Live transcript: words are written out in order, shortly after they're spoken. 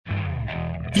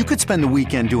You could spend the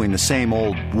weekend doing the same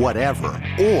old whatever,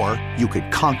 or you could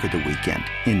conquer the weekend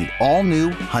in the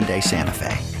all-new Hyundai Santa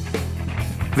Fe.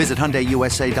 Visit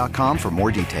HyundaiUSA.com for more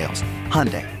details.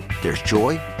 Hyundai, there's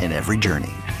joy in every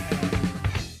journey.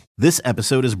 This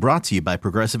episode is brought to you by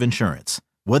Progressive Insurance.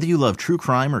 Whether you love true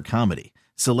crime or comedy,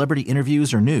 celebrity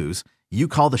interviews or news, you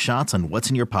call the shots on what's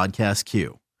in your podcast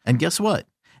queue. And guess what?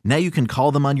 Now you can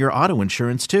call them on your auto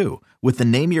insurance too with the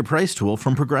Name Your Price tool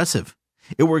from Progressive.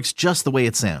 It works just the way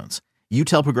it sounds. You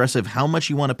tell Progressive how much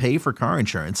you want to pay for car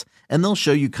insurance, and they'll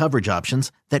show you coverage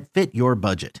options that fit your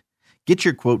budget. Get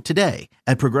your quote today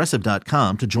at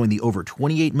Progressive.com to join the over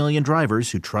 28 million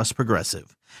drivers who trust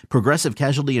Progressive. Progressive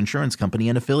Casualty Insurance Company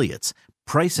and Affiliates.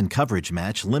 Price and coverage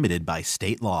match limited by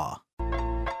state law.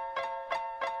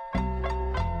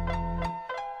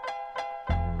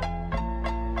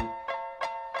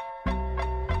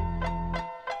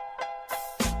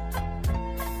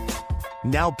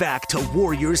 Now back to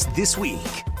Warriors This Week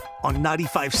on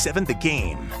 95.7 The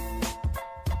Game.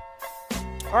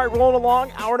 All right, rolling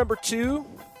along, hour number 2.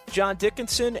 John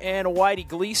Dickinson and Whitey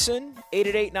Gleason,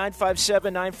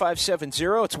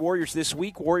 888-957-9570. It's Warriors This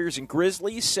Week. Warriors and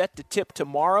Grizzlies set to tip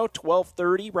tomorrow,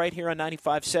 12:30, right here on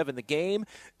 95.7 The Game,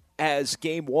 as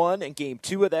Game 1 and Game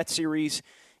 2 of that series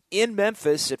in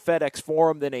Memphis at FedEx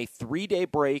Forum, then a 3-day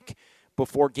break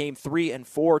before Game 3 and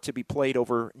 4 to be played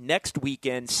over next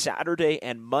weekend, Saturday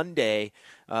and Monday.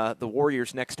 The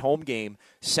Warriors' next home game,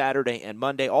 Saturday and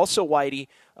Monday. Also, Whitey,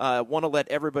 want to let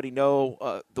everybody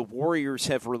know the Warriors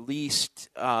have released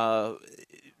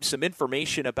some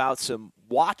information about some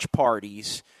watch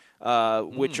parties,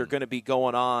 which are going to be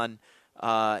going on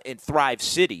in Thrive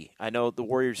City. I know the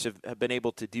Warriors have been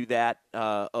able to do that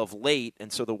of late,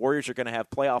 and so the Warriors are going to have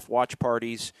playoff watch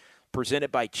parties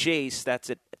presented by Chase. That's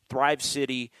at Thrive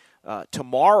City.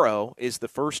 Tomorrow is the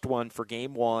first one for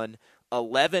Game 1,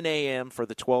 11 a.m. for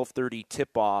the 12:30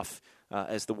 tip-off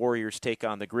as the Warriors take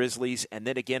on the Grizzlies. And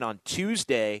then again on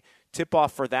Tuesday,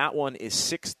 tip-off for that one is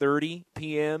 6:30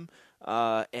 p.m.,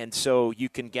 and so you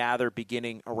can gather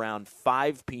beginning around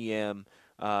 5 p.m.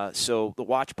 So the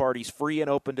watch party's free and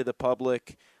open to the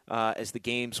public as the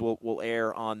games will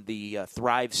air on the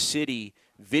Thrive City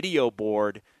video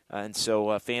board. And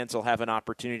so fans will have an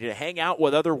opportunity to hang out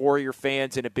with other Warrior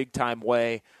fans in a big-time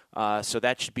way. So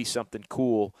that should be something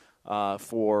cool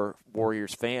for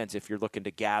Warriors fans if you're looking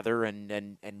to gather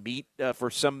and meet for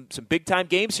some big-time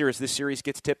games here as this series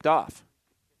gets tipped off.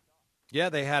 Yeah,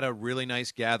 they had a really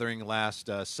nice gathering last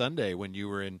Sunday when you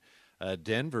were in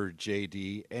Denver,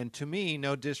 JD. And to me,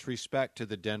 no disrespect to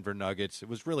the Denver Nuggets, it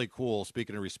was really cool,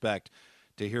 speaking of respect,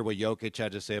 to hear what Jokic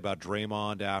had to say about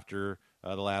Draymond after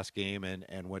the last game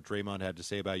and what Draymond had to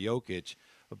say about Jokic.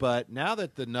 But now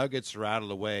that the Nuggets are out of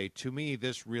the way, to me,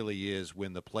 this really is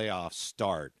when the playoffs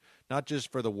start. Not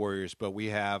just for the Warriors, but we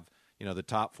have, the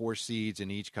top 4 seeds in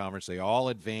each conference. They all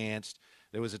advanced.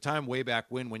 There was a time way back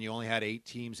when you only had 8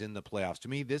 teams in the playoffs. To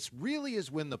me, this really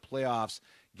is when the playoffs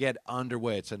get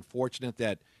underway. It's unfortunate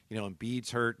that,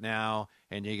 Embiid's hurt now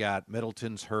and you got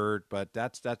Middleton's hurt, but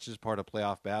that's just part of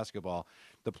playoff basketball.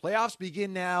 The playoffs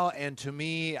begin now, and to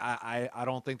me, I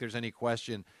don't think there's any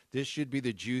question. This should be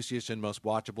the juiciest and most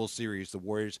watchable series, the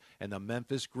Warriors and the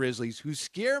Memphis Grizzlies, who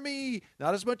scare me,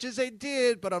 not as much as they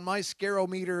did, but on my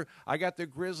scarometer, I got the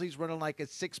Grizzlies running like a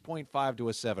 6.5 to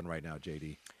a 7 right now,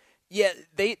 JD. Yeah,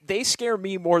 they scare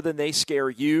me more than they scare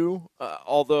you,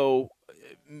 although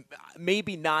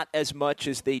maybe not as much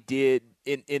as they did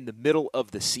in the middle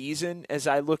of the season as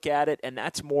I look at it, and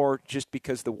that's more just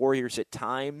because the Warriors at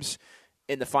times –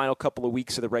 in the final couple of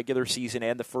weeks of the regular season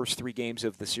and the first 3 games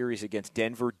of the series against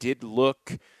Denver did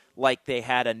look like they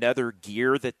had another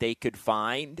gear that they could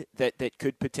find that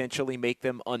could potentially make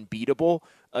them unbeatable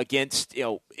against,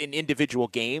 in individual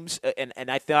games.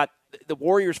 And I thought the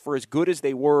Warriors, for as good as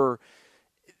they were,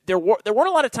 there weren't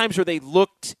a lot of times where they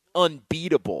looked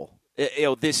unbeatable.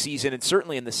 This season, and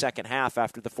certainly in the second half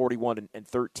after the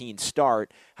 41-13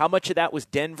 start. How much of that was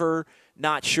Denver?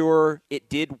 Not sure. It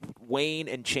did wane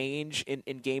and change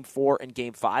in Game 4 and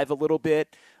Game 5 a little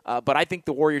bit. But I think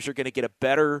the Warriors are going to get a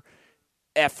better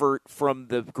effort from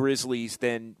the Grizzlies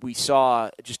than we saw,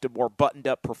 just a more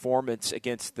buttoned-up performance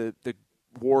against the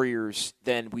Warriors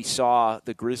than we saw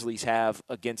the Grizzlies have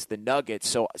against the Nuggets.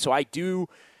 So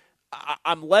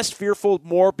I'm less fearful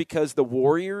more because the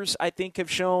Warriors, I think, have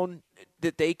shown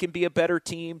that they can be a better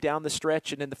team down the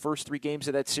stretch and in the first 3 games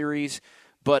of that series.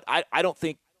 But I don't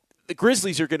think the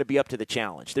Grizzlies are going to be up to the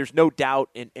challenge. There's no doubt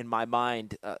in my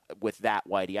mind with that,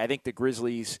 Whitey. I think the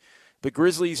Grizzlies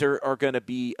are going to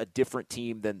be a different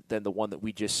team than the one that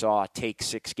we just saw take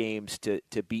 6 games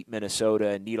to beat Minnesota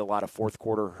and need a lot of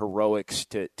fourth-quarter heroics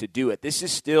to do it. This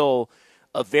is still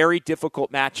a very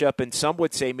difficult matchup, and some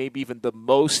would say maybe even the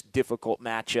most difficult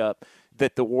matchup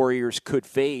that the Warriors could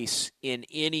face in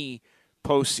any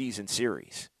postseason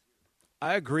series.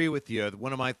 I agree with you.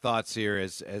 One of my thoughts here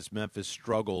is as Memphis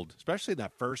struggled, especially in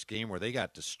that first game where they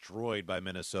got destroyed by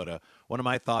Minnesota, one of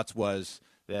my thoughts was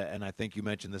that, and I think you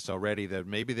mentioned this already, that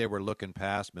maybe they were looking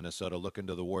past Minnesota, looking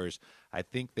to the Warriors. I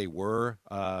think they were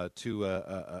to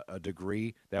a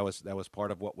degree. That was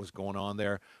part of what was going on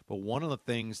there. But one of the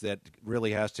things that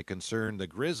really has to concern the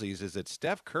Grizzlies is that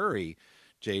Steph Curry,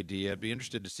 JD, I'd be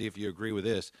interested to see if you agree with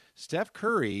this. Steph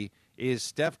Curry is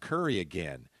Steph Curry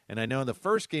again. And I know in the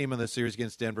first game of the series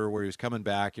against Denver where he was coming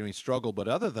back, he struggled. But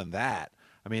other than that,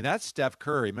 I mean, that's Steph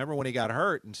Curry. Remember when he got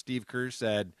hurt and Steve Kerr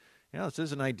said, this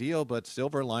isn't ideal, but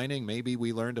silver lining, maybe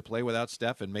we learn to play without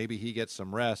Steph and maybe he gets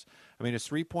some rest. I mean, his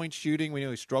three-point shooting, we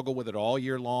know he struggled with it all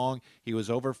year long. He was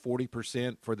over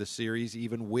 40% for the series,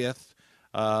 even with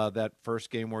that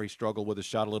first game where he struggled with his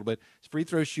shot a little bit. His free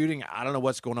throw shooting, I don't know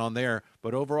what's going on there.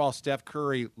 But overall, Steph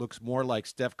Curry looks more like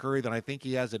Steph Curry than I think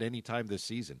he has at any time this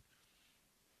season.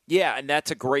 Yeah, and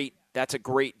that's a great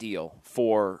deal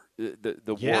for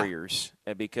the Warriors,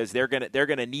 because they're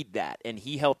gonna need that, and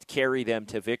he helped carry them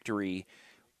to victory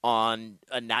on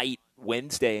a night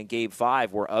Wednesday in Game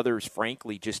 5 where others,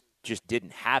 frankly, just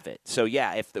didn't have it. So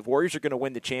yeah, if the Warriors are going to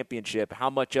win the championship, how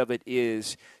much of it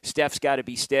is Steph's got to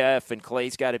be Steph and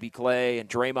Clay's got to be Clay and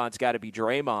Draymond's got to be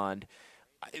Draymond?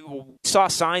 We saw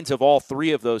signs of all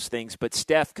three of those things, but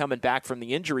Steph coming back from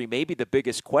the injury may be the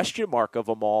biggest question mark of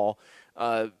them all.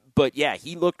 But yeah,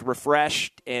 he looked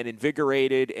refreshed and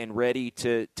invigorated and ready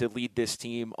to lead this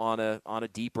team on a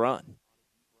deep run.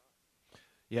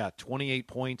 Yeah, 28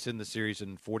 points in the series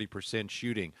and 40%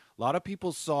 shooting. A lot of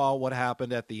people saw what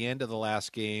happened at the end of the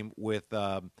last game with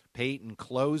Peyton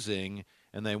closing,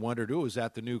 and they wondered, is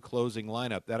that the new closing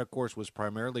lineup? That, of course, was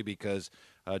primarily because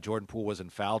Jordan Poole was in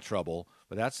foul trouble.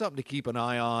 But that's something to keep an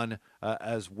eye on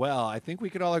as well. I think we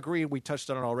could all agree, and we touched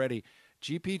on it already,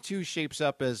 GP2 shapes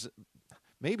up as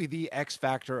maybe the X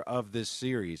factor of this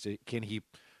series. Can he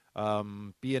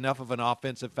be enough of an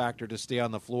offensive factor to stay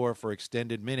on the floor for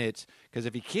extended minutes? Because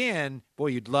if he can, boy,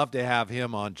 you'd love to have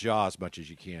him on jaw as much as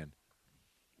you can.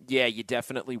 Yeah, you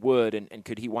definitely would. And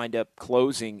could he wind up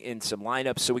closing in some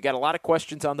lineups? So we got a lot of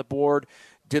questions on the board.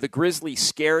 Do the Grizzlies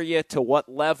scare you? To what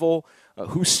level?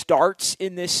 Who starts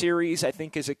in this series, I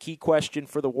think, is a key question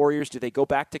for the Warriors. Do they go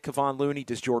back to Kevon Looney?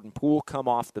 Does Jordan Poole come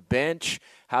off the bench?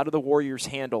 How do the Warriors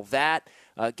handle that?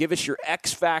 Give us your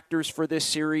X factors for this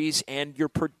series and your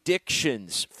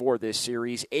predictions for this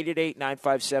series.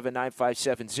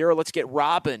 888-957-9570. Let's get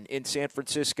Robin in San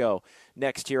Francisco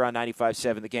next here on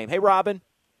 95.7 The Game. Hey, Robin.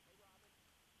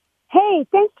 Hey,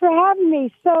 thanks for having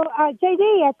me. So,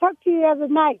 JD, I talked to you the other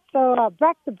night, so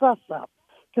back the bus up,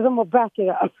 because I'm going to back it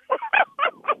up.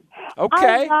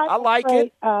 Okay, I like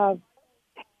it. You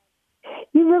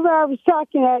remember I was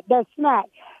talking that smack.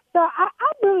 So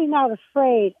I'm really not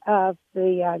afraid of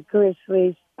the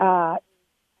Grizzlies. I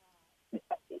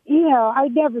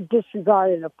never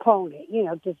disregard an opponent,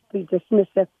 just be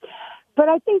dismissive. But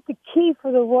I think the key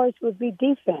for the Warriors would be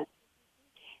defense.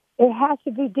 It has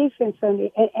to be defense for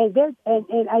me.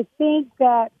 And I think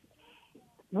that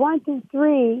 1 through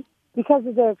 3, because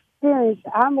of their experience,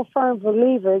 I'm a firm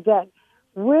believer that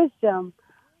wisdom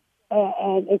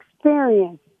and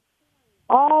experience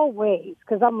always,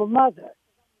 because I'm a mother,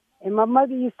 and my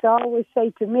mother used to always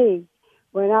say to me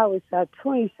when I was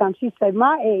 20-something, she said,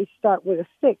 my age start with a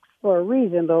 6 for a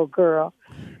reason, little girl.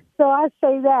 So I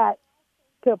say that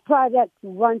to apply that to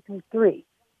 1 through 3.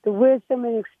 The wisdom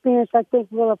and experience, I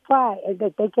think, will apply, and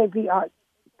that they can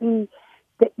if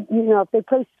they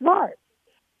play smart.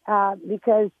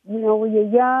 Because, when you're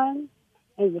young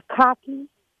and you're cocky,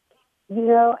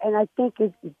 and I think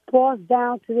it boils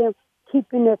down to them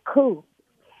keeping their cool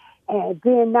and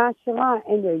being nonchalant,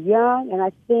 and they're young, and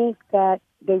I think that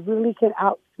they really can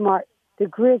outsmart the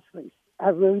Grizzlies. I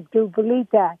really do believe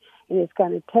that, and it's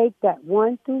going to take that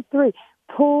 1 through 3.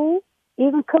 Poole,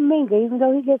 even Kuminga, even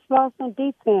though he gets lost on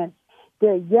defense,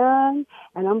 they're young,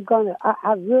 and I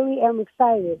really am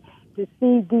excited to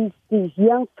see these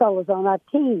young fellas on our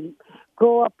team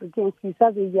go up against these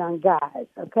other young guys,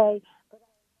 okay?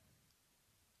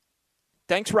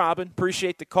 Thanks, Robin.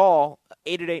 Appreciate the call.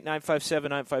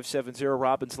 888-957-9570.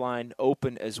 Robin's line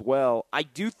open as well. I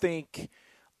do think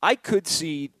I could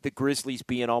see the Grizzlies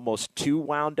being almost too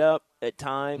wound up at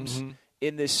times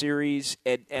in this series,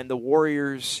 and the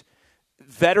Warriors'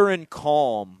 veteran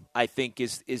calm, I think,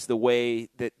 is the way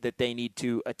that they need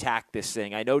to attack this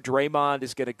thing. I know Draymond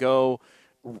is going to go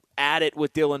at it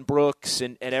with Dylan Brooks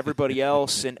and everybody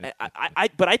else,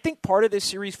 but I think part of this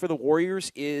series for the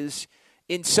Warriors is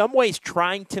in some ways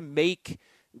trying to make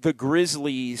the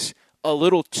Grizzlies a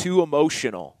little too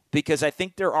emotional, because I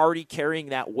think they're already carrying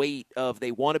that weight of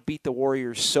they want to beat the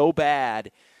Warriors so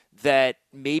bad that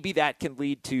maybe that can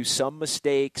lead to some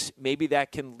mistakes. Maybe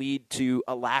that can lead to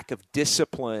a lack of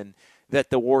discipline that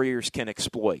the Warriors can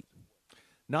exploit.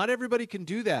 Not everybody can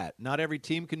do that. Not every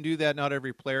team can do that. Not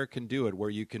every player can do it, where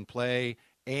you can play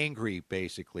angry,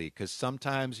 basically, because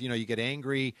sometimes, you get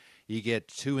angry, you get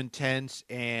too intense,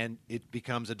 and it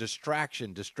becomes a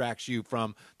distraction, distracts you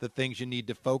from the things you need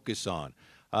to focus on.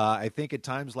 I think at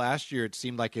times last year it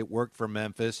seemed like it worked for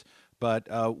Memphis, but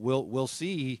we'll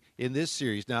see in this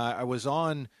series. Now, I was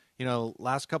on,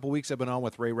 last couple of weeks I've been on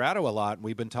with Ray Ratto a lot, and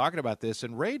we've been talking about this,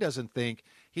 and Ray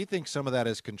he thinks some of that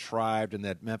is contrived and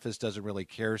that Memphis doesn't really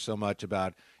care so much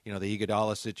about, the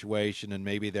Iguodala situation, and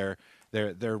maybe they're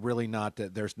really not,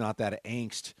 there's not that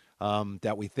angst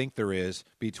that we think there is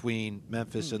between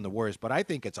Memphis and the Warriors. But I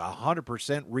think it's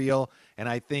 100% real, and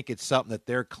I think it's something that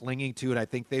they're clinging to, and I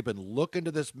think they've been looking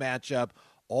to this matchup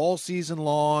all season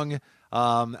long.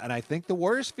 And I think the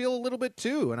Warriors feel a little bit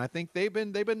too. And I think they've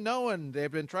been knowing,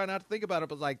 they've been trying not to think about it,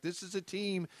 but like, this is a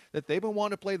team that they've been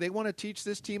wanting to play. They want to teach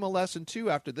this team a lesson too,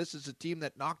 after this is a team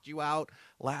that knocked you out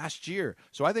last year.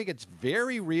 So I think it's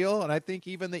very real. And I think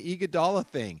even the Iguodala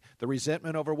thing, the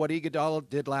resentment over what Iguodala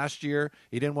did last year,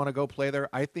 he didn't want to go play there.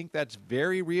 I think that's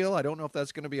very real. I don't know if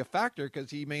that's going to be a factor because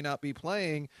he may not be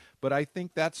playing, but I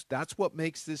think that's what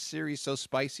makes this series so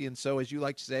spicy. And so, as you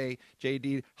like to say,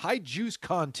 JD, high juice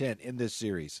content in this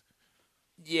series.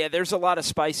 Yeah, there's a lot of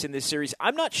spice in this series.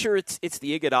 I'm not sure it's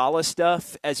the Iguodala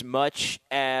stuff as much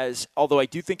as, although I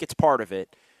do think it's part of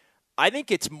it, I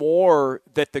think it's more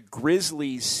that the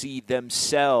Grizzlies see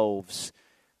themselves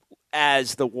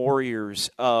as the Warriors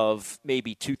of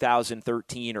maybe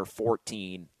 2013 or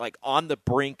 14, like on the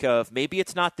brink of, maybe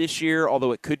it's not this year,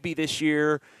 although it could be this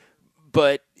year,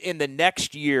 but in the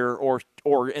next year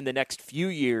or in the next few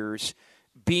years,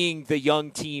 being the young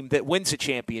team that wins a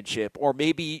championship or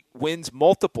maybe wins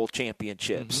multiple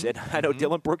championships. And I know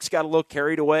Dylan Brooks got a little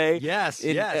carried away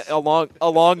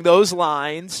along those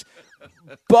lines.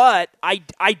 But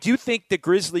I do think the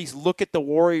Grizzlies look at the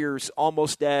Warriors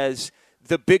almost as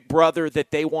the big brother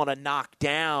that they want to knock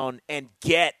down and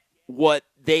get what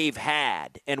they've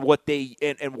had and what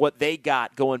they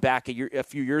got going back a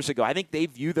few years ago. I think they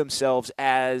view themselves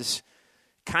as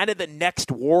kind of the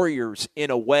next Warriors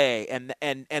in a way, and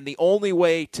the only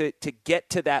way to get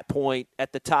to that point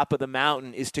at the top of the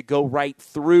mountain is to go right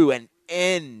through and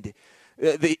end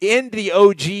the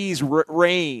OG's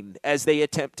reign as they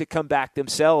attempt to come back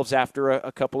themselves after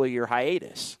a couple of year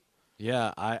hiatus.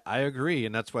 Yeah, I agree,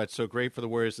 and that's why it's so great for the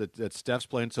Warriors that Steph's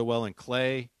playing so well. And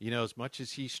Klay, as much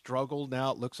as he struggled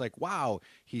now, it looks like, wow,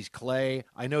 he's Klay.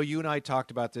 I know you and I talked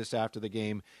about this after the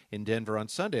game in Denver on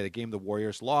Sunday, the game the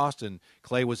Warriors lost, and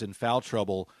Klay was in foul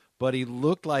trouble, but he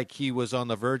looked like he was on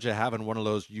the verge of having one of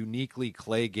those uniquely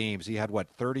Klay games. He had,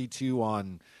 32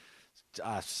 on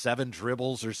 7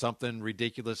 dribbles or something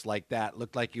ridiculous like that.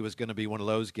 Looked like he was going to be one of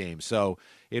those games. So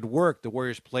it worked. The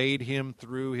Warriors played him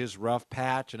through his rough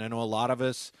patch, and I know a lot of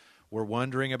us were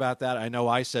wondering about that. I know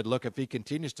I said, look, if he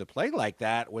continues to play like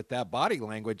that with that body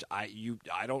language, I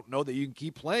don't know that you can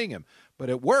keep playing him. But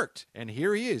it worked, and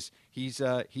here he is. He's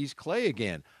Klay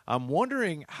again. I'm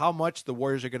wondering how much the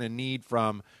Warriors are going to need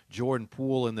from Jordan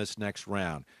Poole in this next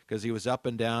round, because he was up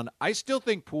and down. I still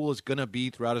think Poole is going to be,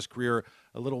 throughout his career,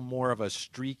 a little more of a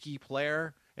streaky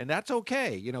player. And that's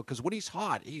okay, because when he's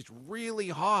hot, he's really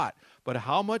hot. But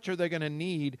how much are they going to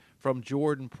need from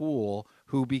Jordan Poole,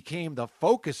 who became the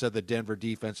focus of the Denver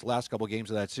defense the last couple of games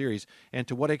of that series? And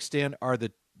to what extent are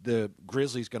the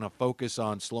Grizzlies going to focus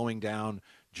on slowing down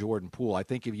Jordan Poole? I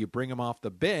think if you bring him off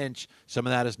the bench, some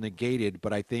of that is negated.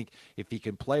 But I think if he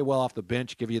can play well off the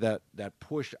bench, give you that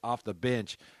push off the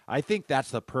bench, I think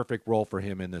that's the perfect role for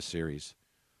him in this series.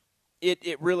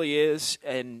 It really is,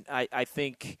 and I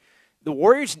think the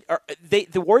Warriors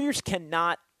the Warriors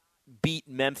cannot beat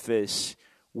Memphis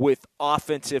with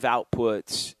offensive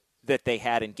outputs that they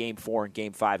had in Game 4 and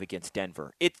Game 5 against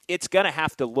Denver. It's going to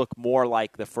have to look more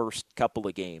like the first couple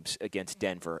of games against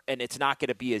Denver, and it's not going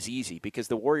to be as easy because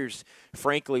the Warriors,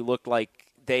 frankly, looked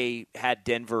like they had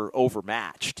Denver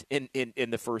overmatched in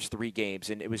the first 3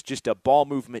 games, and it was just a ball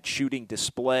movement shooting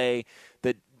display.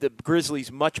 The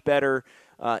Grizzlies much better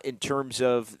in terms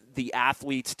of the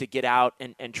athletes to get out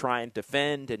and try and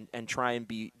defend and try and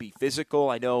be physical.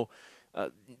 I know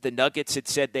the Nuggets had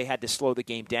said they had to slow the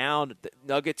game down. The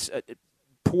Nuggets, a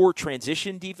poor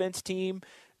transition defense team,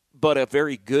 but a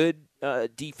very good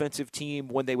defensive team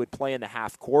when they would play in the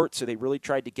half court, so they really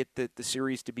tried to get the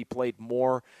series to be played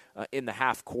more in the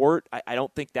half court. I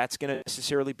don't think that's going to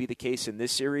necessarily be the case in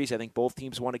this series. I think both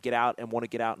teams want to get out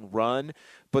and run,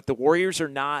 but the Warriors are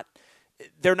not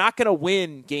 – they're not going to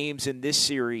win games in this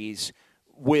series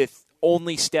with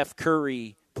only Steph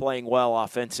Curry playing well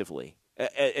offensively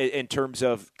in terms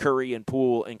of Curry and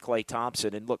Poole and Klay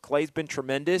Thompson. And look, Klay's been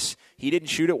tremendous. He didn't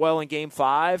shoot it well in Game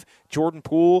 5. Jordan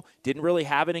Poole didn't really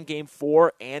have it in Game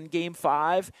 4 and Game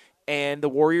 5. And the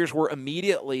Warriors were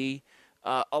immediately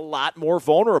a lot more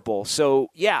vulnerable. So,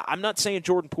 yeah, I'm not saying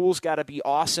Jordan Poole's got to be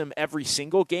awesome every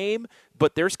single game,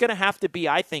 but there's going to have to be,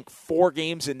 I think, 4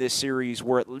 games in this series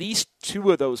where at least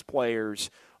 2 of those players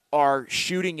are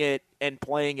shooting it and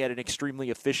playing at an extremely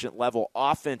efficient level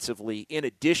offensively, in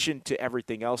addition to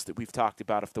everything else that we've talked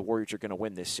about if the Warriors are going to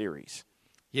win this series.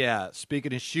 Yeah,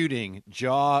 speaking of shooting,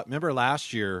 remember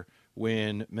last year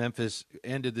when Memphis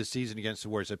ended the season against the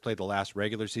Warriors? They played the last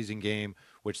regular season game,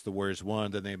 which the Warriors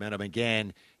won. Then they met them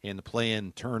again in the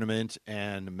play-in tournament,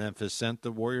 and Memphis sent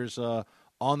the Warriors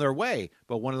on their way.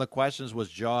 But one of the questions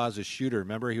was Ja as a shooter.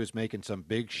 Remember, he was making some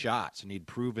big shots, and he'd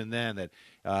proven then that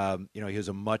he was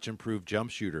a much improved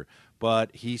jump shooter.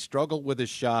 But he struggled with his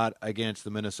shot against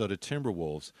the Minnesota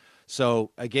Timberwolves.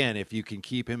 So, again, if you can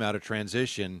keep him out of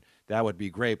transition, that would be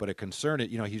great. But a concern,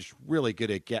 he's really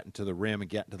good at getting to the rim and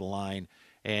getting to the line.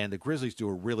 And the Grizzlies do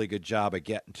a really good job at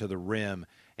getting to the rim.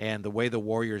 And the way the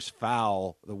Warriors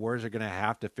foul, the Warriors are going to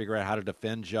have to figure out how to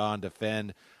defend Ja and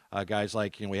defend guys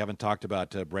like, we haven't talked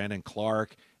about Brandon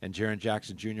Clark and Jaren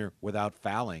Jackson Jr. without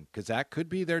fouling, because that could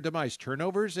be their demise.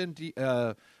 Turnovers and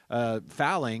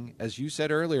fouling, as you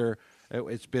said earlier,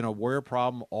 it's been a Warrior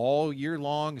problem all year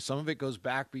long. Some of it goes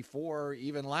back before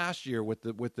even last year with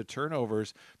the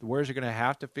turnovers. The Warriors are going to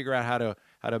have to figure out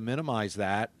how to minimize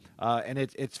that. And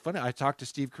it's funny. I talked to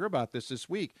Steve Kerr about this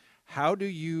week. How do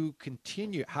you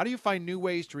find new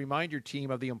ways to remind your team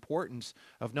of the importance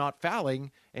of not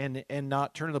fouling and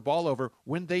not turning the ball over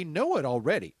when they know it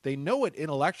already? They know it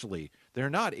intellectually. They're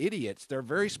not idiots. They're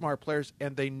very smart players,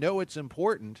 and they know it's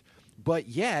important, but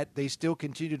yet they still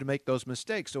continue to make those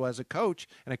mistakes. So as a coach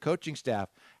and a coaching staff,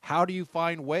 how do you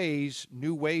find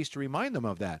new ways to remind them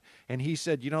of that? And he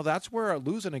said, that's where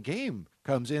losing a game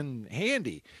comes in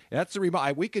handy. That's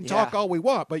the we can talk all we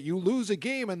want, but you lose a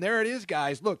game, and there it is,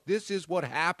 guys. Look, this is what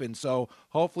happened. So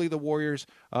hopefully the Warriors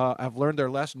have learned their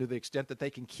lesson to the extent that they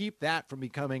can keep that from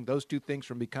becoming, those 2 things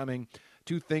from becoming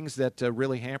 2 things that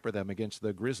really hamper them against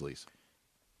the Grizzlies.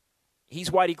 He's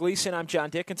Whitey Gleason. I'm John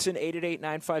Dickinson,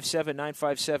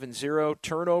 888-957-9570.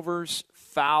 Turnovers,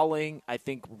 fouling, I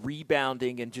think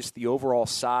rebounding, and just the overall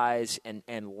size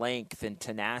and length and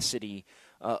tenacity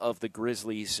of the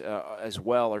Grizzlies as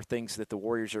well are things that the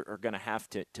Warriors are going to have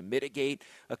to mitigate.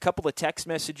 A couple of text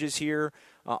messages here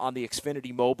on the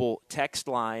Xfinity Mobile text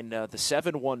line. The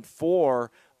 714,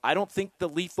 I don't think the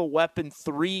Lethal Weapon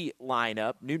 3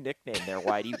 lineup, new nickname there,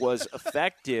 Whitey, was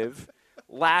effective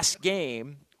last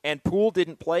game. And Poole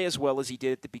didn't play as well as he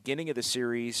did at the beginning of the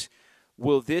series.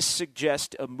 Will this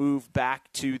suggest a move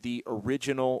back to the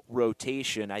original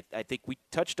rotation? I think we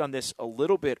touched on this a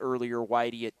little bit earlier,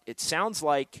 Whitey. It sounds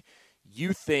like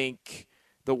you think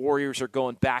the Warriors are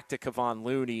going back to Kevon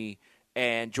Looney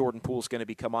and Jordan Poole's going to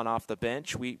be coming off the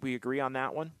bench. We agree on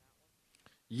that one?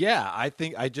 Yeah,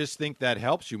 I just think that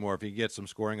helps you more if you get some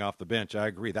scoring off the bench. I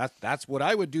agree. That's what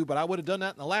I would do, but I would have done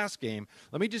that in the last game.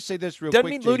 Let me just say this real quick. Doesn't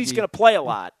mean Looney's going to play a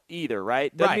lot either,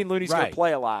 right? Doesn't mean Looney's going to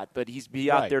play a lot, but he's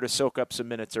out there to soak up some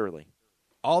minutes early.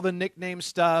 All the nickname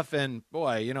stuff, and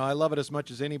boy, I love it as much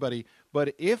as anybody.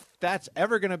 But if that's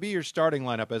ever going to be your starting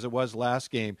lineup, as it was last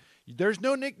game, there's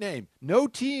no nickname. No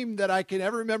team that I can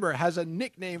ever remember has a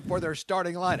nickname for their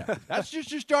starting lineup. That's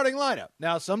just your starting lineup.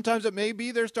 Now, sometimes it may be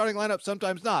their starting lineup,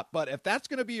 sometimes not. But if that's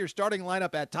going to be your starting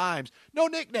lineup at times, no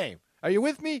nickname. Are you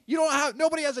with me?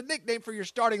 Nobody has a nickname for your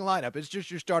starting lineup. It's just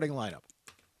your starting lineup.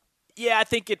 Yeah, I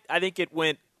think it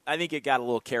got a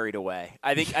little carried away.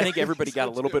 I think everybody got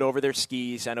a little bit over their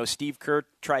skis. I know Steve Kerr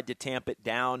tried to tamp it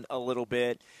down a little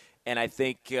bit, and I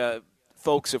think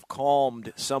folks have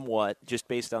calmed somewhat just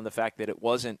based on the fact that it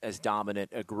wasn't as dominant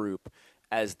a group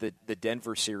as the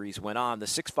Denver series went on. The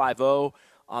 650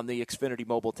 on the Xfinity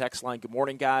Mobile text line. Good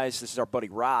morning, guys. This is our buddy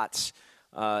Rotz.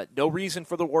 No reason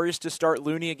for the Warriors to start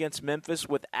Looney against Memphis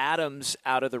with Adams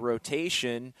out of the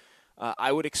rotation.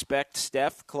 I would expect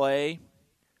Steph, Klay,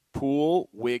 Poole,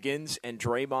 Wiggins, and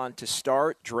Draymond to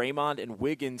start. Draymond and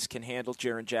Wiggins can handle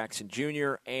Jaren Jackson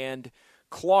Jr. and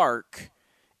Clark.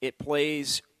 It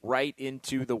plays right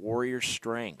into the Warriors'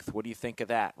 strength. What do you think of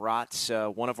that?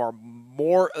 Rotz, one of our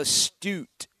more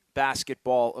astute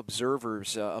basketball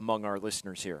observers among our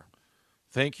listeners here.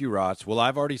 Thank you, Rots. Well,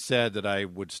 I've already said that I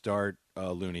would start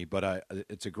Looney, but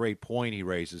it's a great point he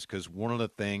raises, because one of the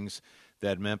things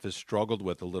that Memphis struggled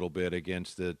with a little bit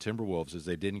against the Timberwolves is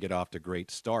they didn't get off to great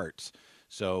starts.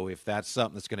 So if that's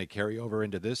something that's going to carry over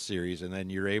into this series, and then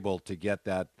you're able to get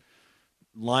that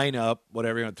lineup,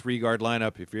 whatever, three-guard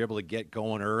lineup, if you're able to get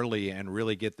going early and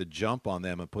really get the jump on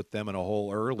them and put them in a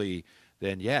hole early,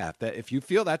 then yeah, if you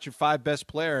feel that's your five best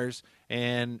players,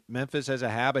 and Memphis has a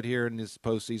habit here in this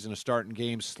postseason of starting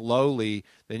games slowly,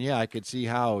 then yeah, I could see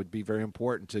how it would be very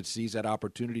important to seize that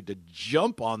opportunity to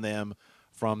jump on them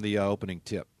from the opening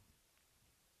tip.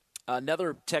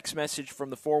 Another text message from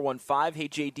the 415. Hey,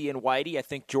 JD and Whitey, I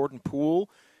think Jordan Poole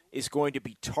is going to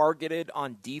be targeted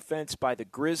on defense by the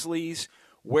Grizzlies.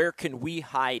 Where can we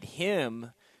hide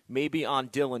him? Maybe on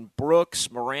Dylan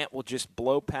Brooks. Morant will just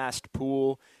blow past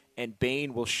Poole, and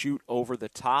Bane will shoot over the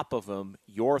top of him.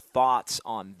 Your thoughts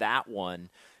on that one?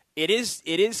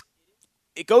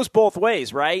 It goes both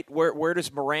ways, right? Where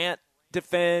does Morant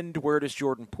defend? Where does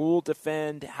Jordan Poole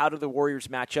defend? How do the Warriors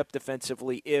match up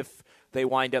defensively if they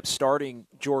wind up starting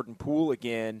Jordan Poole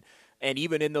again? And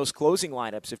even in those closing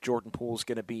lineups, if Jordan Poole is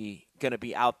going to be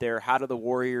out there, how do the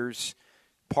Warriors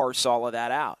parse all of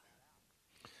that out?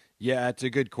 Yeah, it's a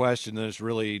good question. There's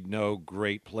really no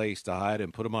great place to hide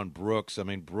him. Put him on Brooks. I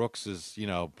mean, Brooks is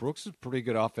a pretty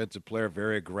good offensive player,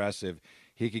 very aggressive.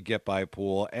 He could get by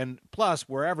Poole. And plus,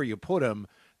 wherever you put him,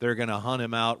 they're going to hunt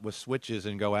him out with switches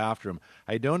and go after him.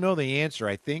 I don't know the answer.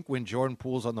 I think when Jordan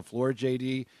Poole's on the floor,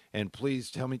 JD, and please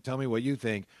tell me what you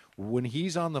think, when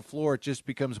he's on the floor, it just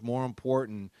becomes more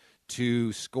important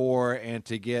to score and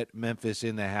to get Memphis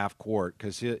in the half court,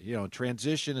 because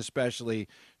transition, especially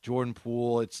Jordan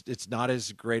Poole, it's not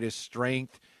his greatest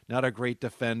strength, not a great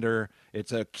defender.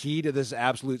 It's a key to this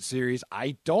absolute series.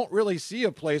 I don't really see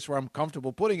a place where I'm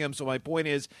comfortable putting him, so my point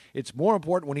is it's more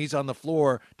important when he's on the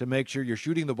floor to make sure you're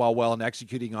shooting the ball well and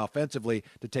executing offensively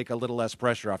to take a little less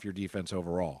pressure off your defense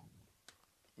overall.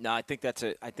 No, I think that's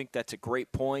a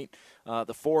great point.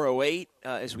 The 408,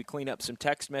 as we clean up some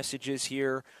text messages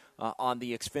here on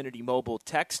the Xfinity Mobile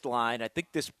text line. I think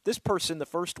this person, the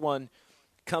first one,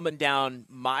 coming down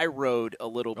my road a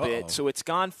little bit. So it's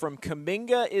gone from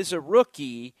Kuminga is a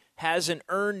rookie, hasn't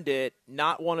earned it,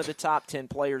 not one of the top 10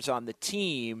 players on the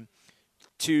team,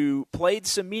 to played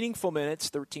some meaningful minutes,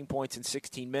 13 points in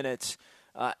 16 minutes,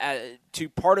 to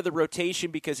part of the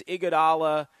rotation because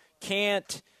Iguodala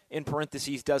can't, in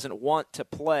parentheses, doesn't want to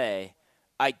play.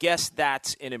 I guess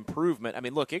that's an improvement. I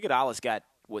mean, look, Iguodala's got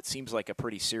what seems like a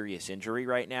pretty serious injury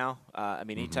right now.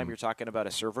 Anytime you're talking about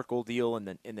a cervical deal in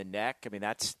the neck, I mean,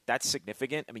 that's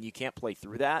significant. I mean, you can't play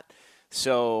through that.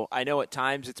 So I know at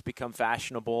times it's become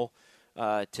fashionable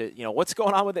to, what's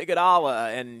going on with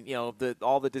Iguodala and,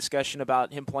 all the discussion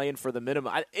about him playing for the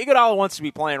minimum. Iguodala wants to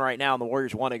be playing right now, and the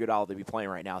Warriors want Iguodala to be playing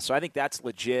right now. So I think that's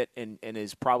legit and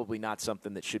is probably not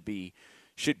something that should be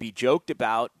joked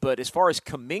about. But as far as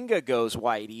Kuminga goes,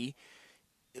 Whitey,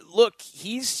 look,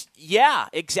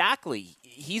 exactly.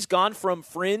 He's gone from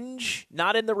fringe,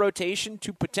 not in the rotation,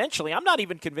 to potentially, I'm not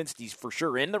even convinced he's for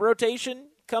sure in the rotation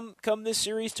come this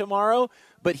series tomorrow,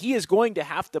 but he is going to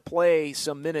have to play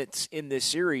some minutes in this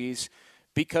series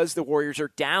because the Warriors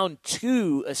are down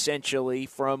 2, essentially,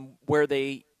 from where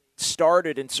they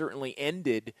started and certainly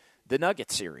ended the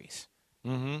Nuggets series.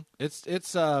 Mm-hmm. It's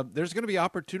there's going to be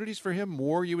opportunities for him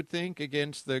more, you would think,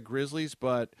 against the Grizzlies,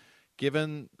 but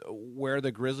given where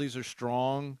the Grizzlies are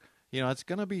strong, it's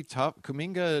going to be tough.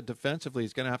 Kuminga defensively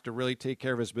is going to have to really take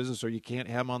care of his business, or you can't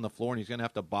have him on the floor, and he's going to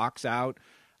have to box out.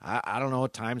 I don't know,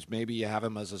 at times maybe you have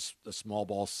him as a small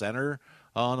ball center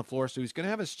on the floor, so he's going to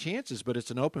have his chances, but it's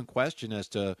an open question as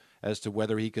to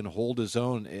whether he can hold his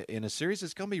own in a series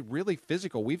that's going to be really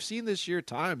physical. We've seen this year at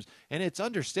times, and it's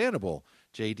understandable,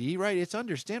 JD, right? It's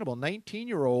understandable.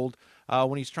 19-year-old,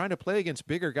 when he's trying to play against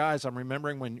bigger guys, I'm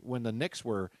remembering when the Knicks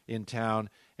were in town,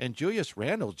 and Julius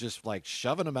Randle just like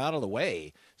shoving him out of the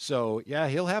way. So, yeah,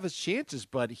 he'll have his chances,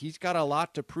 but he's got a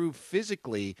lot to prove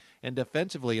physically and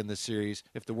defensively in this series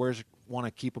if the Warriors want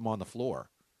to keep him on the floor.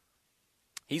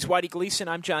 He's Whitey Gleason.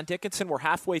 I'm John Dickinson. We're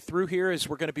halfway through here as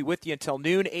we're going to be with you until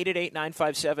noon,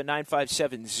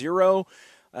 888-957-9570.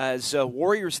 As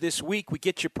Warriors this week, we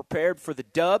get you prepared for the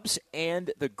Dubs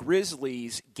and the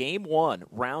Grizzlies. Game 1,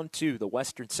 Round 2, the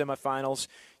Western semifinals.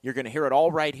 You're going to hear it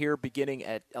all right here beginning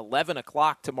at 11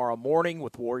 o'clock tomorrow morning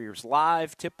with Warriors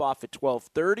Live. Tip-off at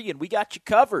 12:30, and we got you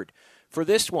covered for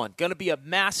this one. Going to be a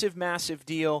massive, massive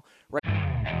deal.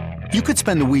 You could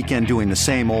spend the weekend doing the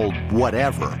same old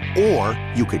whatever, or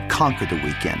you could conquer the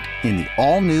weekend in the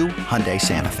all-new Hyundai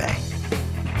Santa Fe.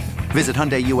 Visit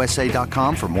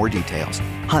HyundaiUSA.com for more details.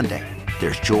 Hyundai,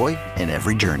 there's joy in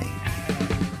every journey.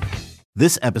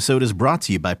 This episode is brought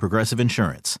to you by Progressive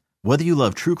Insurance. Whether you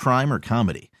love true crime or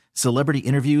comedy, celebrity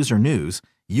interviews or news,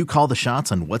 you call the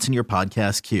shots on what's in your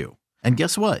podcast queue. And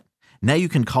guess what? Now you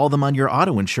can call them on your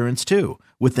auto insurance too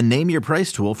with the Name Your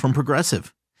Price tool from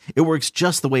Progressive. It works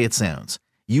just the way it sounds.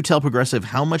 You tell Progressive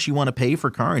how much you want to pay for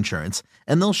car insurance,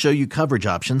 and they'll show you coverage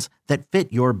options that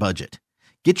fit your budget.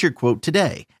 Get your quote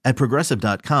today at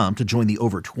Progressive.com to join the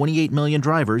over 28 million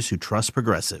drivers who trust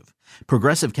Progressive.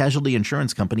 Progressive Casualty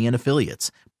Insurance Company and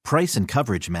Affiliates. Price and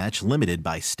coverage match limited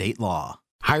by state law.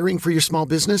 Hiring for your small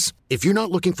business? If you're not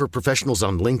looking for professionals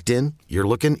on LinkedIn, you're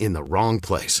looking in the wrong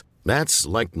place. That's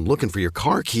like looking for your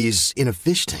car keys in a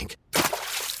fish tank.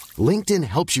 LinkedIn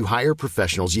helps you hire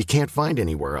professionals you can't find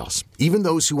anywhere else, even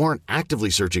those who aren't actively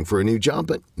searching for a new job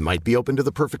but might be open to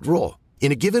the perfect role.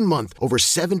 In a given month, over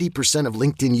 70% of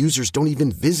LinkedIn users don't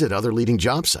even visit other leading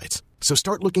job sites. So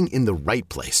start looking in the right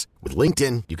place. With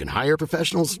LinkedIn, you can hire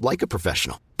professionals like a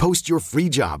professional. Post your free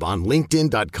job on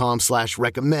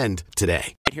linkedin.com/recommend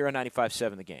today. Right here on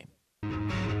 95.7 The Game.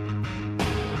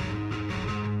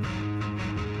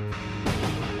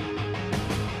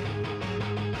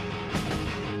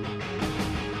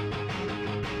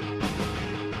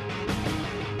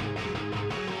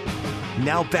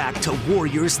 Now back to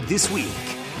Warriors This Week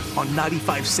on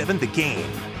 95.7 The Game.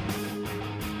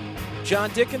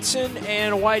 John Dickinson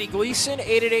and Whitey Gleason,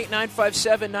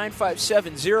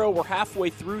 888-957-9570. We're halfway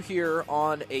through here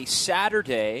on a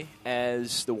Saturday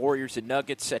as the Warriors and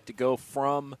Nuggets set to go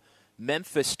from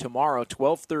Memphis tomorrow,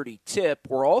 12:30 tip.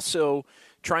 We're also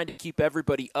trying to keep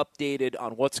everybody updated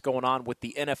on what's going on with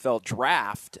the NFL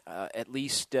draft, at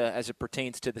least as it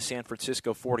pertains to the San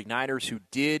Francisco 49ers, who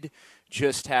did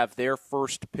just have their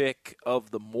first pick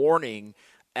of the morning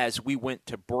as we went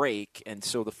to break. And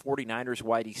so the 49ers,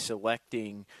 Whitey,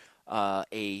 selecting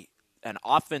an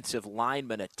offensive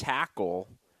lineman, a tackle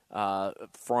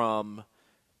from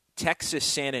Texas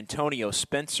San Antonio,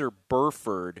 Spencer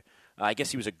Burford. I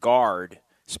guess he was a guard.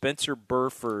 Spencer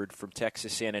Burford from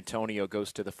Texas San Antonio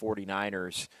goes to the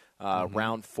 49ers,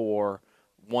 round 4,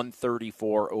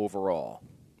 134 overall.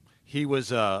 He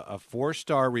was a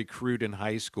four-star recruit in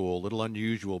high school, a little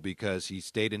unusual because he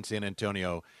stayed in San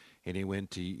Antonio and he went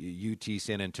to UT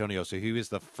San Antonio. So he was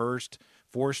the first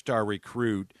four-star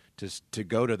recruit to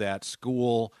go to that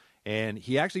school. And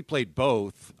he actually played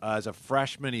both. As a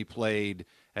freshman, he played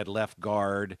at left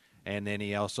guard, and then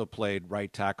he also played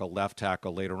right tackle, left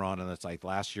tackle later on. And that's like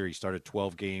last year he started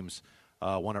 12 games,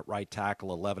 one at right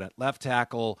tackle, 11 at left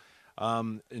tackle.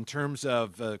 In terms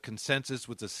of consensus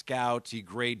with the scouts, he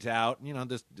grades out. You know,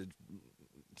 this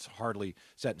it's hardly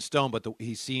set in stone, but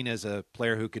he's seen as a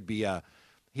player who could be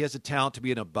he has a talent to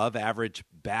be an above-average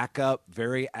backup,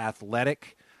 very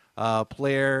athletic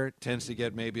player, tends to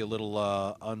get maybe a little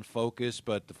unfocused,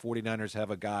 but the 49ers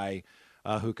have a guy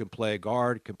who can play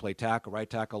guard, can play tackle, right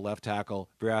tackle, left tackle,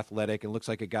 very athletic, and looks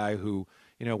like a guy who,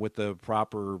 you know, with the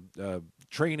proper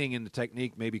training and the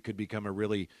technique, maybe could become a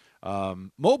really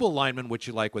mobile lineman, which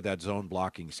you like with that zone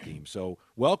blocking scheme. So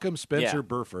welcome, Spencer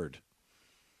Burford.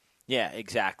 Yeah,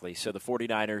 exactly. So the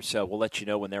 49ers will let you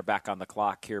know when they're back on the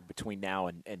clock here between now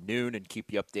and noon and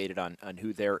keep you updated on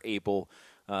who they're able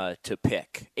to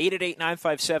pick.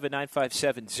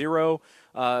 888-957-9570.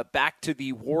 Back to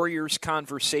the Warriors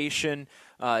conversation.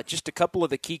 Just a couple of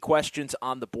the key questions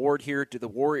on the board here. Do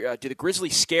the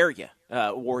Grizzlies scare you,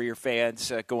 Warrior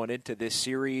fans, going into this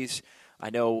series? I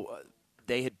know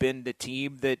they had been the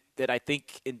team that I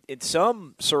think in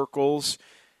some circles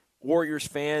Warriors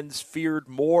fans feared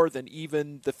more than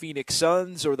even the Phoenix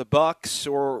Suns or the Bucks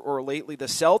or lately the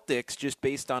Celtics, just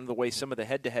based on the way some of the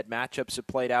head-to-head matchups have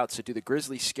played out. So do the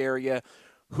Grizzlies scare you?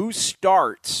 Who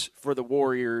starts for the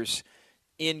Warriors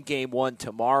in Game 1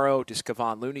 tomorrow? Does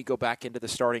Kevon Looney go back into the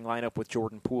starting lineup with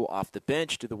Jordan Poole off the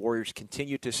bench? Do the Warriors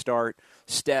continue to start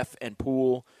Steph and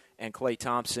Poole and Klay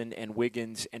Thompson and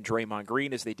Wiggins and Draymond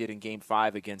Green as they did in Game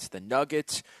 5 against the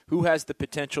Nuggets? Who has the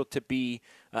potential to be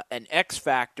an X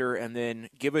factor? And then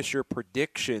give us your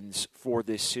predictions for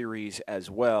this series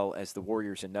as well as the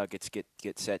Warriors and Nuggets get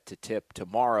set to tip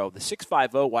tomorrow. The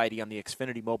 650 Whitey on the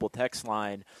Xfinity mobile text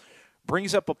line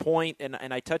brings up a point,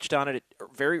 and I touched on it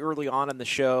very early on in the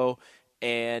show,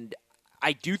 and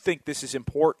I do think this is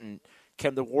important.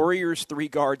 Can the Warriors' three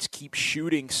guards keep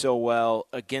shooting so well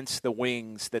against the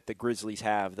wings that the Grizzlies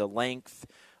have? The length,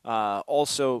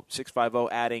 also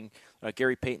 650 adding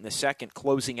Gary Payton II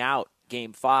closing out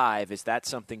Game 5. Is that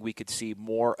something we could see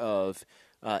more of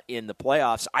in the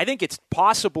playoffs? I think it's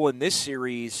possible in this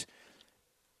series,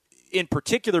 in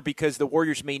particular because the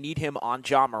Warriors may need him on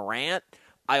Ja Morant.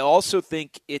 I also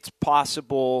think it's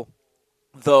possible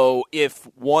though, if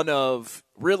one of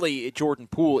really Jordan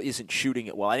Poole isn't shooting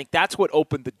it well. I think that's what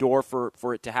opened the door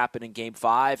for it to happen in Game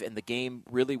 5, and the game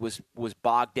really was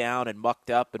bogged down and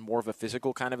mucked up and more of a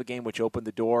physical kind of a game, which opened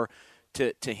the door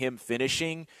to him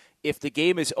finishing. If the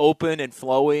game is open and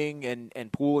flowing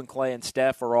and Poole and Clay and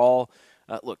Steph are all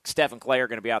look, Steph and Clay are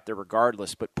going to be out there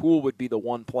regardless, but Poole would be the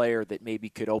one player that maybe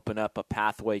could open up a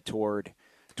pathway toward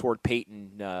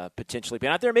Peyton potentially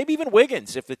being out there. Maybe even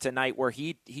Wiggins if it's a night where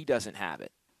he doesn't have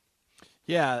it.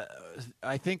 Yeah,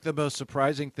 I think the most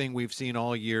surprising thing we've seen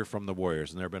all year from the Warriors,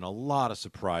 and there have been a lot of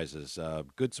surprises,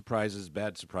 good surprises,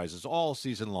 bad surprises, all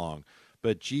season long,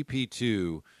 but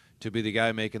GP2 to be the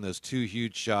guy making those 2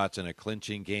 huge shots in a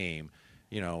clinching game,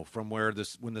 from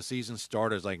when the season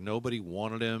started, it's like nobody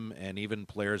wanted him, and even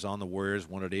players on the Warriors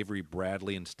wanted Avery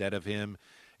Bradley instead of him.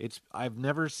 I've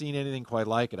never seen anything quite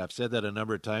like it. I've said that a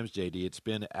number of times, JD. It's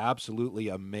been absolutely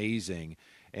amazing.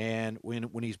 And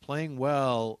when he's playing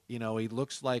well, he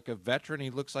looks like a veteran. He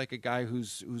looks like a guy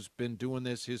who's been doing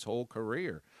this his whole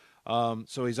career.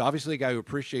 So he's obviously a guy who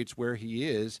appreciates where he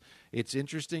is. It's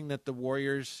interesting that the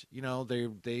Warriors,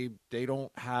 they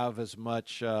don't have as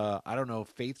much, I don't know if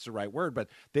faith's the right word, but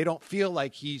they don't feel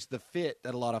like he's the fit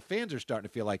that a lot of fans are starting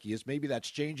to feel like he is. Maybe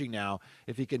that's changing now.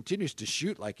 If he continues to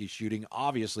shoot like he's shooting,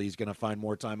 obviously he's going to find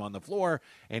more time on the floor,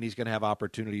 and he's going to have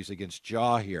opportunities against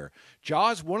Ja here.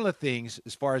 Ja's one of the things,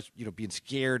 as far as, being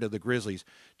scared of the Grizzlies,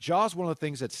 Ja's one of the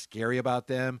things that's scary about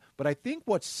them. But I think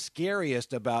what's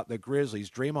scariest about the Grizzlies,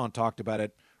 Draymond talked about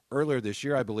it earlier this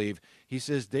year, I believe. He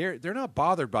says they're not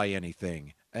bothered by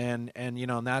anything, and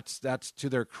that's to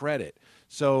their credit.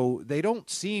 So they don't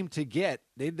seem to get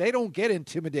they don't get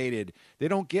intimidated. They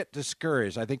don't get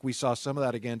discouraged. I think we saw some of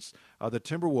that against the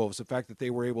Timberwolves. The fact that they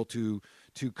were able to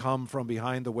come from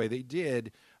behind the way they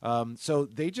did. So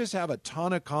they just have a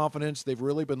ton of confidence. They've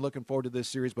really been looking forward to this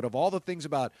series. But of all the things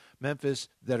about Memphis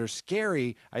that are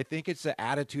scary, I think it's the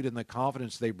attitude and the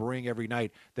confidence they bring every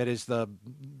night that is the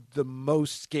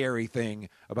most scary thing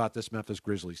about this Memphis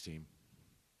Grizzlies team.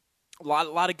 A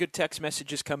lot of good text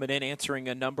messages coming in, answering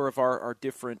a number of our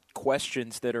different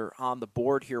questions that are on the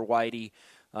board here, Whitey,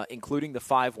 including the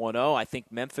 510. I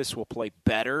think Memphis will play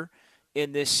better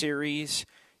in this series,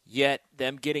 yet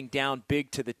them getting down big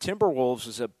to the Timberwolves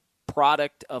is a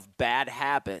product of bad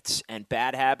habits, and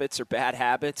bad habits are bad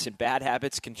habits, and bad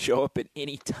habits can show up at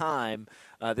any time.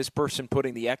 This person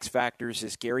putting the X factors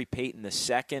is Gary Payton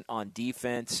II on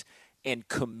defense and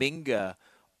Kuminga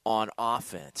on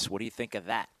offense. What do you think of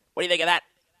that? What do you think of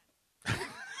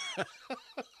that?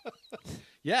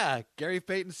 Yeah, Gary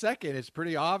Payton II. It's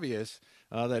pretty obvious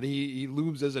that he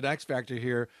looms as an X factor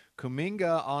here.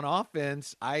 Kuminga on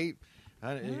offense,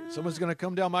 someone's going to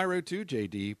come down my road too,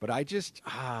 JD. But I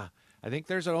think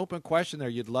there's an open question there.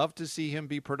 You'd love to see him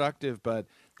be productive, but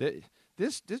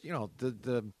this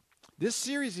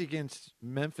series against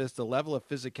Memphis, the level of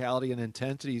physicality and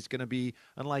intensity is going to be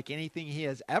unlike anything he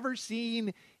has ever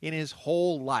seen in his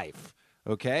whole life.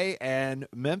 Okay, and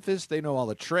Memphis, they know all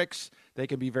the tricks. They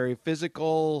can be very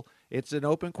physical. It's an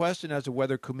open question as to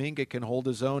whether Kuminga can hold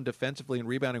his own defensively and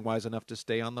rebounding-wise enough to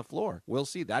stay on the floor. We'll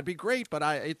see. That'd be great, but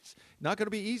it's not going to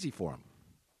be easy for him.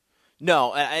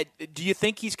 No. Do you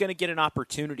think he's going to get an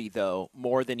opportunity, though,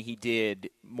 more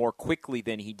quickly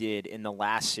than he did in the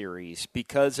last series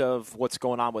because of what's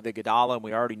going on with Iguodala? And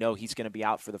we already know he's going to be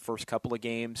out for the first couple of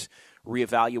games,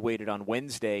 reevaluated on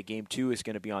Wednesday. Game 2 is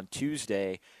going to be on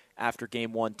Tuesday after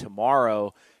Game 1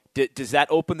 tomorrow. Does that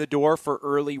open the door for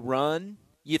early run,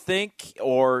 you think?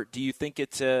 Or do you think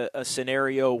it's a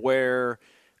scenario where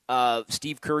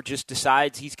Steve Kerr just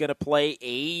decides he's going to play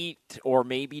 8 or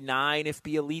maybe 9 if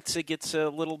Bjelica gets a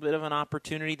little bit of an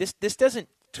opportunity? This doesn't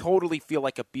totally feel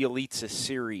like a Bjelica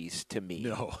series to me.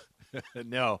 No.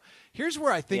 No. Here's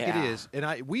where I think it is, and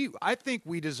I think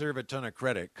we deserve a ton of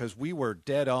credit because we were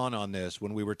dead on this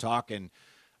when we were talking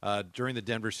during the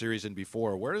Denver series and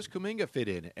before. Where does Kuminga fit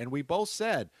in? And we both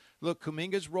said, look,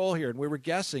 Kuminga's role here, and we were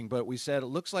guessing, but we said it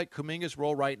looks like Kuminga's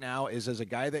role right now is as a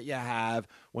guy that you have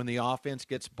when the offense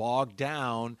gets bogged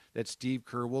down, that Steve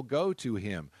Kerr will go to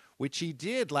him, which he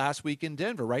did last week in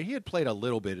Denver, right? He had played a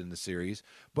little bit in the series,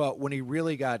 but when he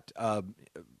really got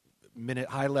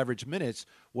high leverage minutes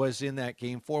was in that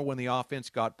Game 4 when the offense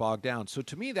got bogged down. So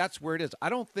to me, that's where it is. I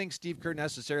don't think Steve Kerr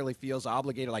necessarily feels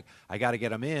obligated, like, I got to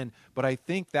get him in, but I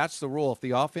think that's the rule. If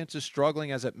the offense is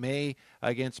struggling as it may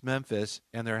against Memphis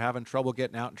and they're having trouble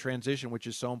getting out in transition, which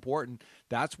is so important,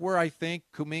 that's where I think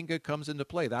Kuminga comes into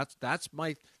play. That's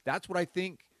what I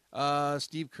think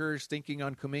Steve Kerr's thinking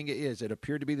on Kuminga is. It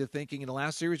appeared to be the thinking in the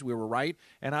last series. We were right,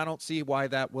 and I don't see why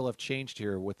that will have changed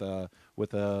here with a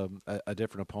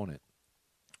different opponent.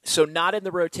 So not in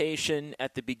the rotation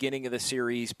at the beginning of the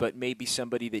series, but maybe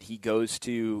somebody that he goes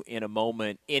to in a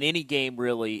moment in any game,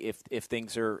 really, if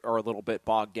things are a little bit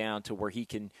bogged down, to where he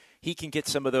can get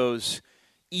some of those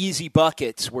easy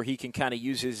buckets where he can kind of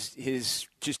use his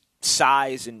just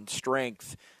size and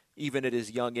strength, even at his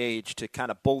young age, to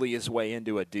kind of bully his way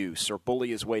into a deuce or bully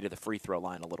his way to the free throw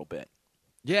line a little bit.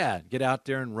 Yeah, get out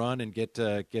there and run and get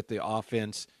the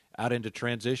offense out into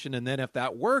transition. And then if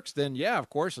that works, then, yeah, of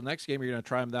course, the next game you're going to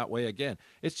try him that way again.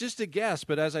 It's just a guess,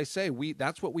 but as I say,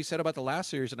 that's what we said about the last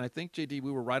series, and I think, JD,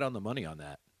 we were right on the money on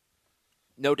that.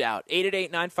 No doubt.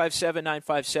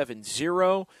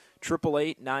 888-957-9570,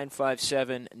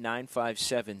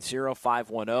 888-957-9570,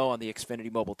 510 on the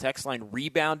Xfinity mobile text line.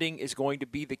 Rebounding is going to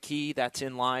be the key. That's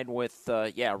in line with,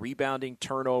 rebounding,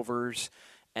 turnovers,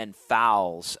 and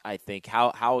fouls, I think.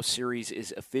 How a series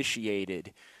is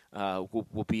officiated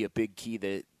will be a big key.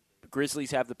 The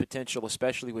Grizzlies have the potential,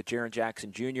 especially with Jaren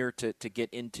Jackson Jr., to get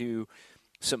into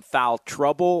some foul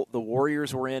trouble. The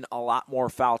Warriors were in a lot more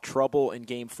foul trouble in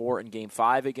Game 4 and Game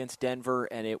 5 against Denver,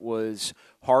 and it was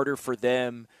harder for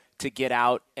them to get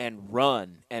out and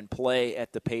run and play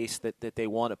at the pace that they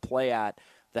want to play at.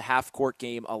 The half-court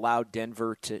game allowed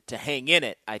Denver to hang in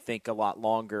it, I think, a lot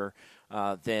longer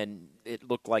than it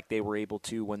looked like they were able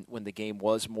to when the game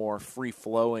was more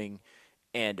free-flowing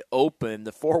and open.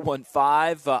 The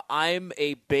 415, I'm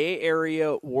a Bay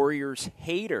Area Warriors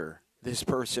hater, this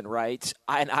person writes,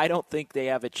 and I don't think they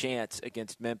have a chance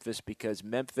against Memphis because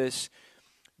Memphis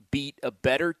beat a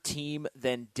better team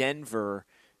than Denver.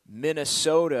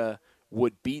 Minnesota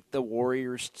would beat the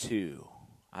Warriors too.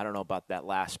 I don't know about that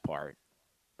last part,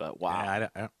 but wow.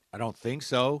 Yeah, I don't think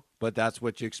so, but that's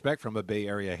what you expect from a Bay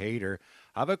Area hater.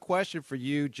 I have a question for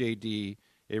you, JD.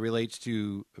 It relates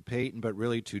to Peyton, but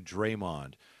really to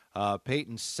Draymond.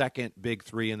 Peyton's second big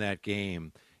three in that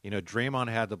game. You know, Draymond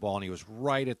had the ball, and he was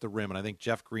right at the rim, and I think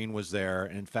Jeff Green was there.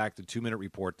 And in fact, the 2-minute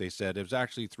report, they said it was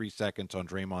actually 3 seconds on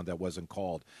Draymond that wasn't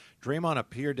called. Draymond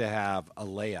appeared to have a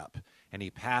layup, and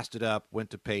he passed it up, went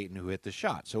to Peyton, who hit the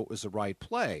shot. So it was the right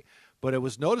play. But it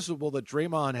was noticeable that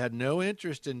Draymond had no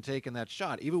interest in taking that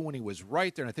shot, even when he was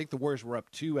right there. And I think the Warriors were up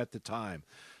 2 at the time.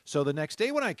 So the next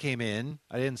day when I came in,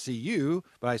 I didn't see you,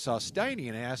 but I saw Steiny,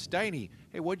 and I asked Steiny,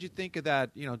 hey, what'd you think of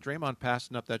that, Draymond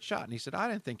passing up that shot? And he said, I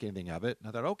didn't think anything of it. And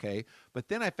I thought, okay. But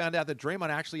then I found out that Draymond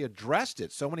actually addressed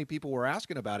it. So many people were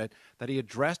asking about it that he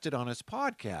addressed it on his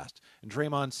podcast. And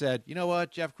Draymond said, you know what,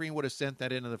 Jeff Green would have sent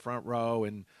that into the front row,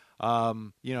 and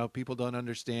people don't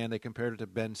understand. They compared it to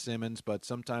Ben Simmons, but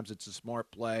sometimes it's a smart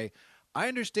play. I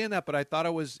understand that, but I thought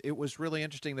it was really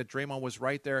interesting that Draymond was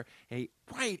right there,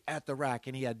 right at the rack,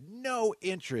 and he had no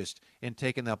interest in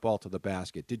taking that ball to the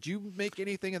basket. Did you make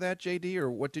anything of that, JD, or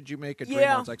what did you make of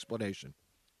Draymond's explanation?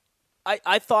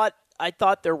 I thought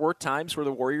there were times where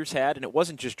the Warriors had, and it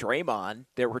wasn't just Draymond,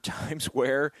 there were times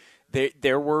where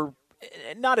there were,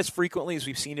 not as frequently as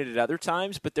we've seen it at other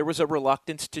times, but there was a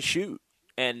reluctance to shoot.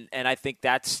 And I think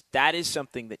that is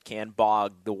something that can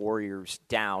bog the Warriors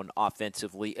down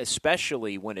offensively,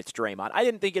 especially when it's Draymond. I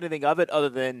didn't think anything of it other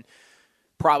than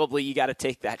probably you got to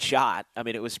take that shot. I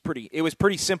mean, it was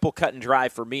pretty simple, cut and dry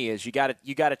for me. Is you got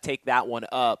to take that one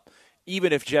up,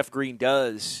 even if Jeff Green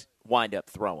does wind up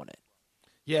throwing it.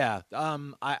 Yeah,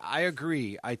 I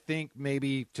agree. I think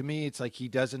maybe to me it's like he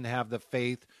doesn't have the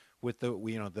faith with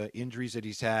the injuries that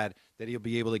he's had, that he'll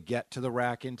be able to get to the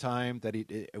rack in time, that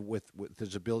with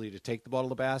his ability to take the ball to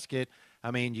the basket.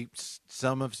 I mean,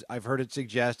 I've heard it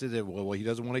suggested that well he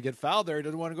doesn't want to get fouled there, he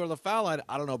doesn't want to go to the foul line.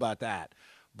 I don't know about that,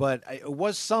 but it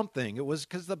was something. It was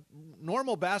because the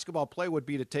normal basketball play would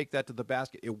be to take that to the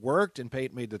basket. It worked, and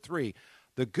Peyton made the three.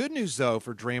 The good news though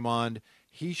for Draymond,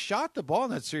 he shot the ball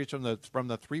in that series from the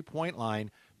 3-point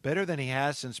line better than he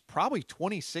has since probably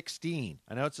 2016.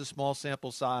 I know it's a small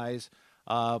sample size,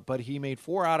 but he made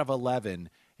 4 out of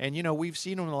 11. And, we've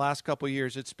seen him in the last couple of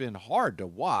years. It's been hard to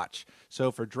watch.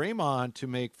 So for Draymond to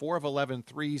make 4 of 11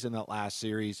 threes in that last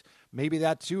series, maybe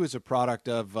that too is a product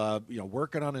of,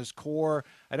 working on his core.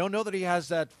 I don't know that he has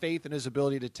that faith in his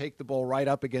ability to take the ball right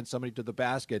up against somebody to the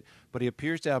basket, but he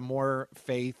appears to have more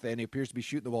faith, and he appears to be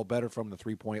shooting the ball better from the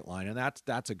 3-point line. And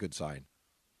that's a good sign.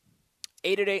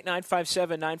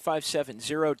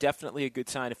 888-957-9570, definitely a good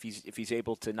sign if he's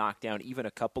able to knock down even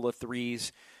a couple of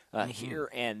threes here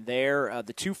and there.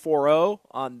 The 240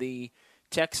 on the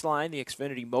text line, the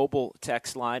Xfinity mobile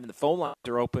text line, and the phone lines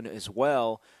are open as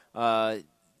well.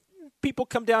 People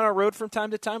come down our road from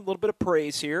time to time. A little bit of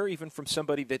praise here, even from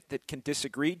somebody that can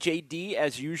disagree. JD,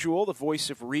 as usual, the voice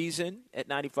of reason at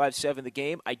 95.7 The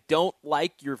Game. I don't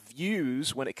like your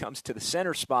views when it comes to the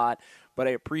center spot, but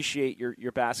I appreciate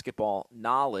your basketball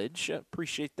knowledge.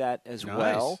 Appreciate that as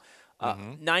well.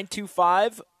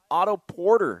 925, Otto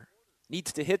Porter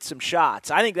needs to hit some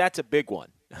shots. I think that's a big one.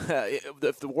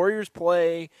 If the Warriors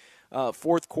play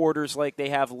fourth quarters like they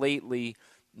have lately,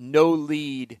 no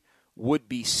lead would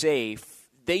be safe.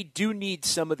 They do need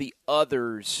some of the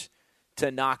others to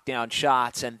knock down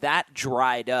shots, and that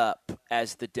dried up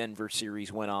as the Denver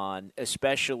series went on,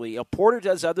 especially. Porter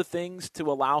does other things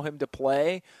to allow him to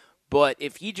play, but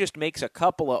if he just makes a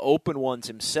couple of open ones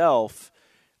himself,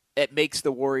 it makes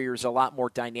the Warriors a lot more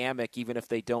dynamic, even if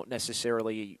they don't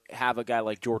necessarily have a guy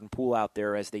like Jordan Poole out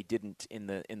there as they didn't in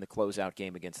the closeout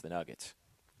game against the Nuggets.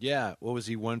 Yeah, what was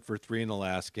he 1 for 3 in the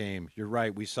last game? You're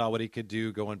right. We saw what he could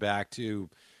do going back to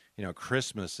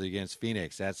Christmas against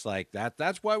Phoenix. That's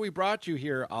why we brought you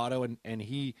here, Otto, and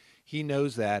he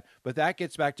knows that. But that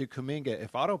gets back to Kuminga.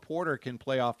 If Otto Porter can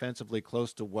play offensively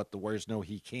close to what the Warriors know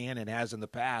he can and has in the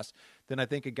past, then I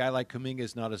think a guy like Kuminga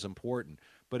is not as important.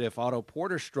 But if Otto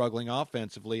Porter's struggling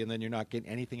offensively and then you're not getting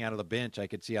anything out of the bench, I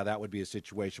could see how that would be a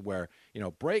situation where,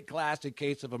 break glass in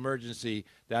case of emergency,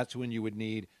 that's when you would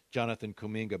need Jonathan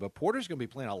Kuminga. But Porter's going to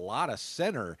be playing a lot of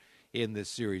center in this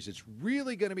series. It's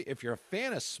really going to be, if you're a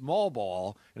fan of small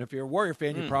ball, and if you're a Warrior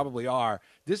fan, you probably are,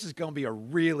 this is going to be a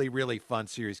really, really fun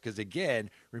series. Because, again,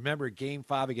 remember Game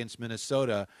 5 against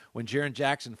Minnesota, when Jaren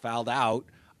Jackson fouled out,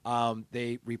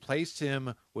 they replaced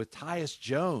him with Tyus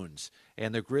Jones,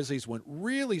 and the Grizzlies went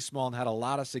really small and had a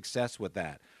lot of success with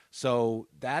that. So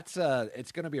that's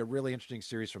it's going to be a really interesting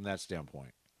series from that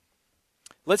standpoint.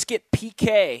 Let's get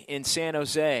PK in San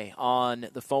Jose on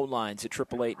the phone lines at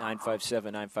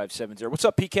 888-957-9570. What's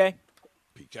up, PK?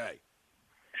 PK.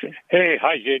 Hey,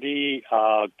 hi, JD.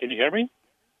 Can you hear me?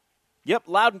 Yep,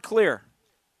 loud and clear.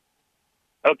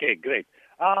 Okay, great.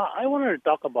 I wanted to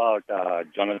talk about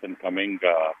Jonathan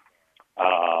Kuminga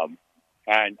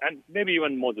and maybe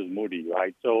even Moses Moody,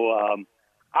 right? So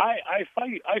I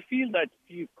feel that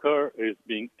Steve Kerr is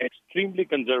being extremely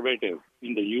conservative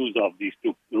in the use of these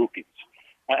two rookies.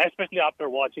 Especially after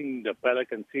watching the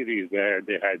Pelican series where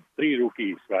they had three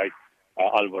rookies, right?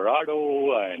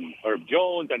 Alvarado and Herb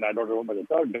Jones, and I don't remember the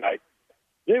third guy.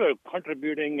 They were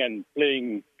contributing and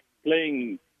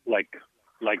playing like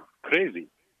crazy.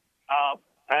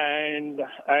 And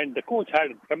the coach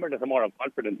had a tremendous amount of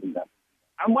confidence in them.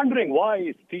 I'm wondering why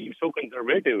is Steve so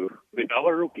conservative with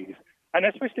our rookies, and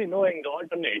especially knowing the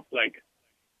alternates, like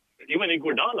even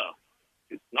Iguodala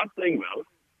is not playing well.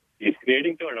 He's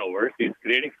creating turnovers. He's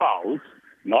creating fouls.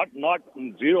 Not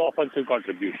zero offensive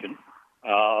contribution.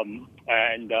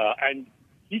 And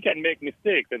he can make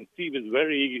mistakes, and Steve is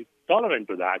very tolerant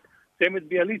to that. Same with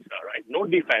Bielitsa, right? No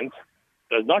defense,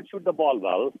 does not shoot the ball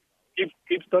well,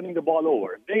 keeps turning the ball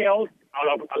over. They all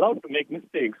are allowed to make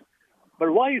mistakes.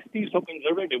 But why is Steve so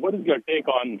conservative? What is your take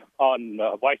on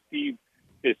why Steve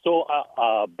is so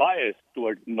biased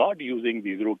towards not using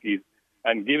these rookies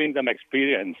and giving them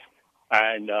experience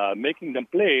and making them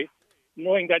play,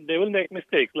 knowing that they will make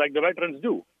mistakes like the veterans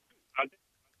do?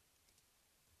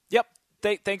 Yep.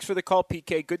 Thanks for the call,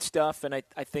 PK. Good stuff. And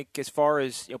I think as far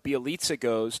as Bielitsa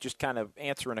goes, just kind of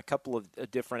answering a couple of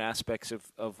different aspects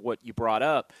of what you brought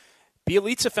up,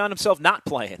 Bielitsa found himself not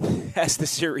playing as the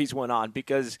series went on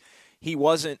because he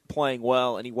wasn't playing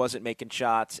well and he wasn't making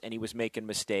shots and he was making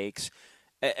mistakes.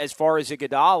 As far as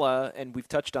Iguodala, and we've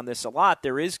touched on this a lot,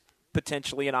 there is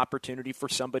potentially an opportunity for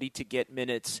somebody to get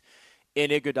minutes in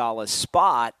Iguodala's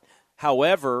spot.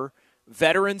 However,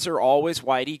 veterans are always,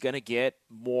 Whitey, going to get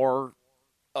more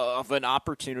of an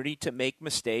opportunity to make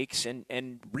mistakes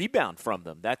and rebound from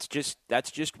them. That's just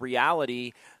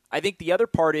reality. I think the other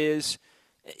part is,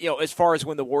 as far as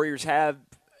when the Warriors have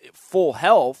full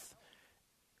health,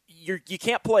 you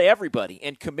can't play everybody.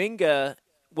 And Kuminga,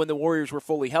 when the Warriors were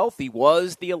fully healthy,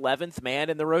 was the 11th man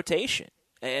in the rotation.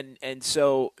 And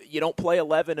so you don't play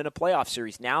 11 in a playoff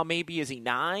series. Now maybe is he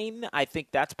 9? I think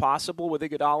that's possible with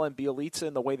Iguodala and Bielitsa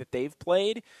in the way that they've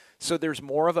played. So there's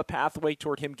more of a pathway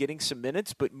toward him getting some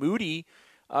minutes. But Moody,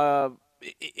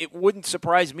 it wouldn't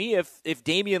surprise me if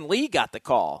Damian Lee got the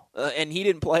call. And he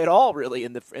didn't play at all really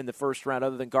in the first round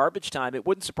other than garbage time. It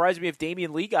wouldn't surprise me if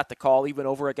Damian Lee got the call even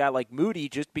over a guy like Moody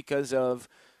just because of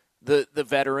the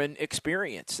veteran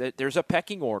experience. There's a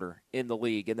pecking order in the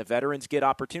league, and the veterans get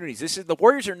opportunities. The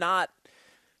Warriors are not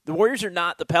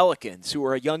the Pelicans, who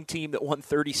are a young team that won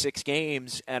 36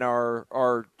 games and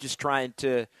are just trying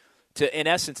to in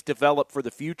essence develop for the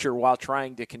future while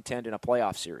trying to contend in a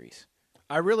playoff series.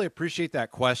 I really appreciate that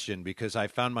question because I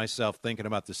found myself thinking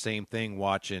about the same thing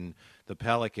watching the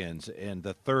Pelicans, and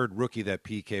the third rookie that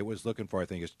PK was looking for, I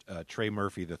think, is Trey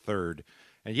Murphy III.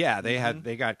 And yeah,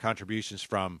 they got contributions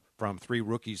from three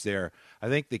rookies there. I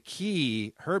think the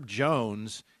key, Herb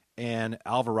Jones and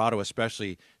Alvarado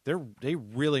especially, they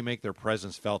really make their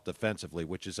presence felt defensively,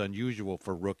 which is unusual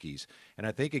for rookies. And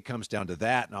I think it comes down to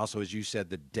that, and also, as you said,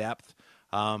 the depth.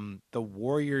 The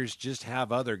Warriors just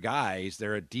have other guys.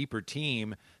 They're a deeper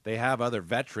team. They have other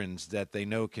veterans that they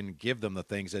know can give them the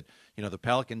things that, the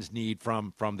Pelicans need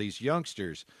from these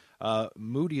youngsters.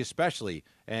 Moody especially,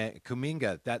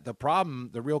 Kuminga. That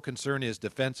the real concern is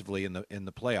defensively in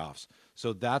the playoffs.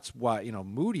 So that's why,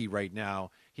 Moody right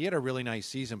now, he had a really nice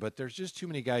season, but there's just too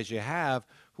many guys you have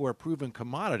who are proven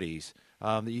commodities.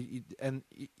 And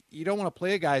you don't want to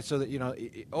play a guy so that,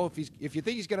 if you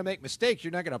think he's going to make mistakes,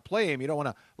 you're not going to play him. You don't want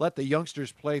to let the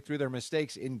youngsters play through their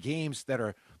mistakes in games that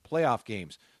are playoff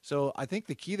games. So I think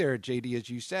the key there, JD, as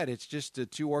you said, it's just the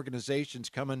two organizations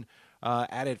coming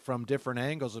at it from different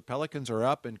angles. The Pelicans are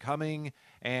up and coming,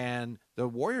 and the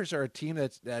Warriors are a team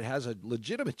that has a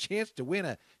legitimate chance to win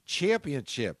a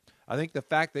championship. I think the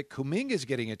fact that Kuminga is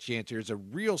getting a chance here is a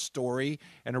real story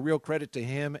and a real credit to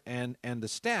him and the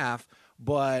staff.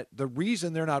 But the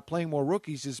reason they're not playing more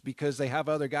rookies is because they have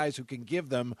other guys who can give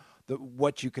them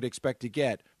what you could expect to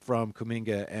get from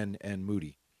Kuminga and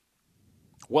Moody.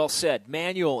 Well said.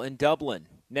 Manuel in Dublin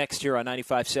next year on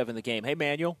 95.7 The Game. Hey,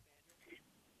 Manuel.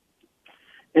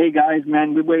 Hey, guys,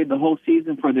 man, we waited the whole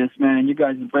season for this, man, and you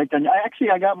guys breakdown.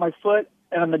 I got my foot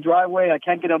on the driveway. I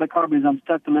can't get out of the car because I'm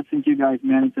stuck to listening to you guys,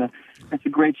 man. It's a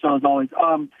great show as always.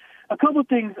 A couple of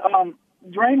things.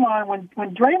 Draymond, when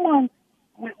Draymond,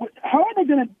 how are they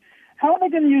going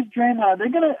to use Draymond? They're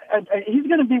going to he's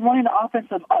going to be running the offense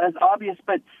as obvious,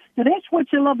 but do they switch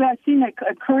it a little bit? I've seen that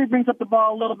Curry brings up the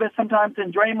ball a little bit sometimes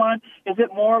in Draymond. Is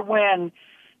it more when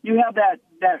you have that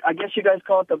I guess you guys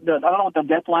call it the I don't know what the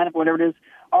death lineup, whatever it is.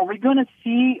 Are we going to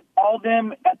see all of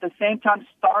them at the same time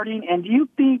starting? And do you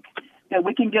think that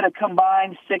we can get a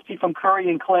combined 60 from Curry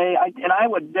and Clay? I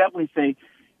would definitely say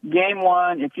Game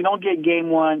 1. If you don't get Game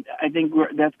 1, I think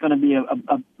that's going to be a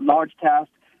large task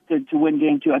to win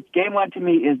Game 2. Game 1 to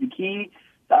me is the key.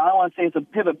 I don't want to say it's a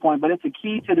pivot point, but it's a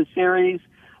key to the series.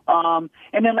 And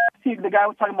then last year, the guy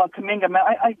was talking about Kuminga. Man,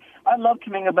 I love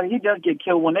Kuminga, but he does get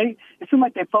killed when it seems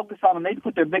like they focus on him. They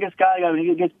put their biggest guy out and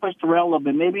he gets pushed around a little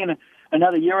bit. Maybe in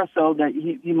another year or so that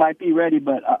he might be ready,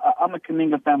 but I'm a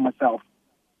Kuminga fan myself.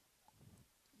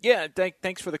 Yeah,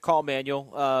 thanks for the call,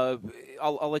 Manuel.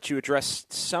 I'll let you address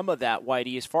some of that,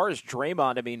 Whitey. As far as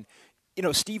Draymond, I mean,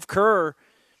 Steve Kerr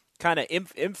kind of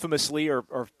infamously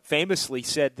or famously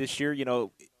said this year,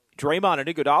 Draymond and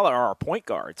Iguodala are our point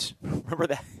guards. Remember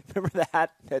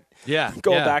that? Yeah.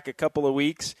 Going back a couple of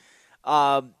weeks.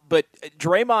 But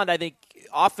Draymond, I think,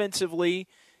 offensively,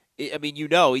 I mean,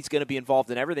 he's going to be involved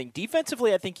in everything.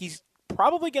 Defensively, I think he's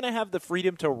probably going to have the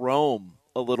freedom to roam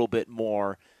a little bit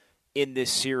more in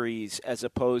this series as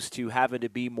opposed to having to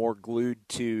be more glued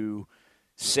to,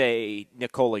 say,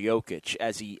 Nikola Jokic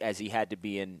as he had to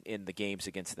be in the games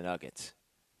against the Nuggets.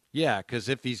 Yeah, because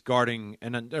if he's guarding,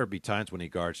 and there'll be times when he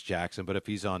guards Jackson, but if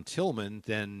he's on Tillman,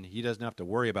 then he doesn't have to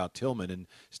worry about Tillman. And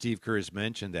Steve Kerr has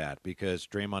mentioned that because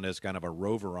Draymond is kind of a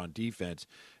rover on defense,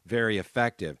 very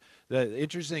effective. The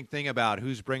interesting thing about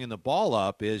who's bringing the ball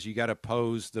up is you got to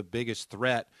pose the biggest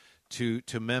threat to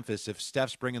Memphis. If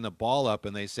Steph's bringing the ball up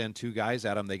and they send two guys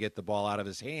at him, they get the ball out of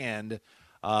his hand.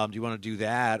 Do you want to do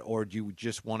that, or do you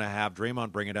just want to have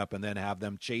Draymond bring it up and then have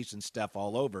them chasing Steph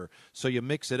all over? So you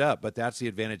mix it up, but that's the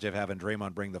advantage of having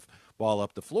Draymond bring the ball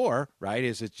up the floor, right?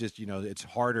 Is it's just, it's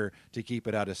harder to keep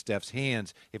it out of Steph's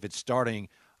hands if it's starting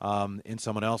in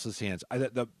someone else's hands.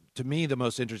 To me, the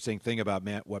most interesting thing about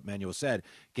what Manuel said,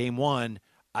 Game 1,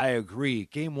 I agree.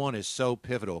 Game 1 is so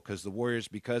pivotal because the Warriors,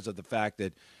 because of the fact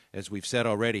that, as we've said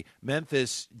already,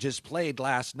 Memphis just played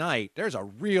last night. There's a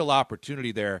real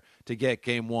opportunity there to get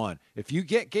Game 1. If you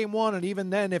get Game 1, and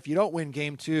even then, if you don't win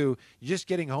Game 2, you're just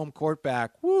getting home court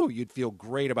back. Woo, you'd feel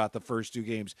great about the first two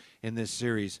games in this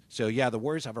series. So, yeah, the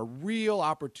Warriors have a real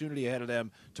opportunity ahead of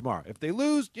them tomorrow. If they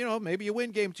lose, maybe you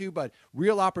win Game 2, but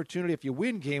real opportunity. If you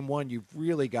win Game 1, you've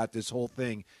really got this whole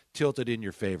thing tilted in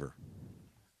your favor.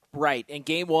 Right, and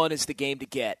Game 1 is the game to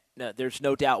get. There's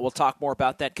no doubt. We'll talk more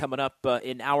about that coming up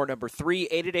in hour number 3,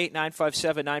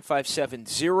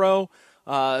 888-957-9570.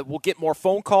 We'll get more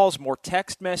phone calls, more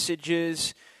text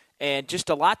messages, and just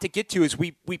a lot to get to as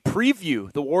we preview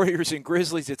the Warriors and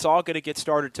Grizzlies. It's all going to get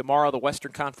started tomorrow, the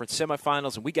Western Conference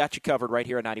semifinals, and we got you covered right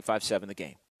here at 95.7 The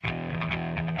Game.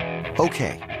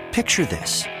 Okay, picture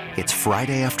this. It's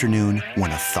Friday afternoon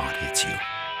when a thought hits you.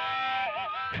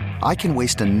 I can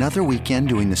waste another weekend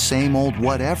doing the same old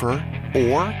whatever,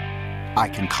 or I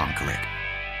can conquer it.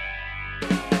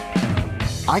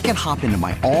 I can hop into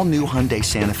my all-new Hyundai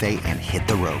Santa Fe and hit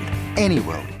the road. Any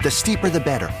road. The steeper, the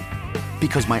better.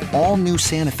 Because my all-new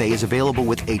Santa Fe is available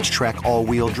with H-Track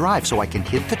all-wheel drive, so I can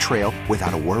hit the trail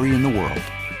without a worry in the world.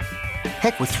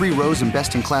 Heck, with 3 rows and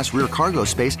best-in-class rear cargo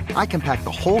space, I can pack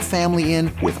the whole family in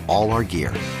with all our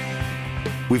gear.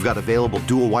 We've got available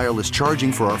dual wireless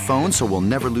charging for our phones, so we'll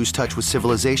never lose touch with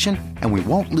civilization, and we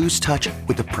won't lose touch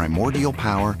with the primordial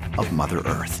power of Mother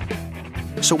Earth.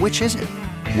 So which is it?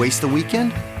 Waste the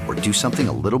weekend or do something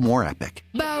a little more epic?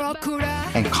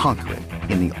 And conquer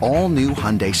it in the all-new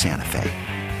Hyundai Santa Fe.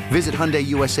 Visit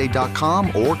HyundaiUSA.com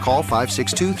or call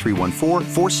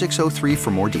 562-314-4603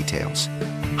 for more details.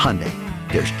 Hyundai,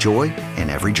 there's joy in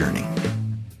every journey.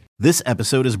 This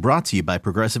episode is brought to you by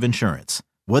Progressive Insurance.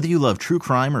 Whether you love true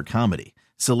crime or comedy,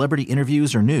 celebrity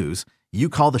interviews or news, you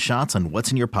call the shots on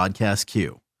what's in your podcast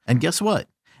queue. And guess what?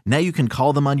 Now you can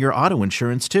call them on your auto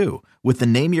insurance too with the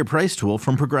Name Your Price tool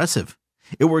from Progressive.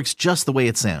 It works just the way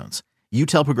it sounds. You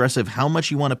tell Progressive how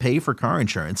much you want to pay for car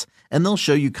insurance, and they'll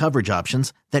show you coverage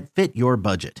options that fit your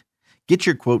budget. Get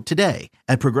your quote today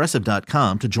at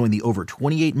Progressive.com to join the over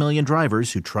 28 million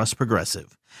drivers who trust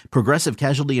Progressive. Progressive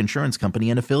Casualty Insurance Company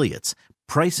and Affiliates.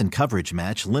 Price and coverage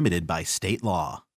match limited by state law.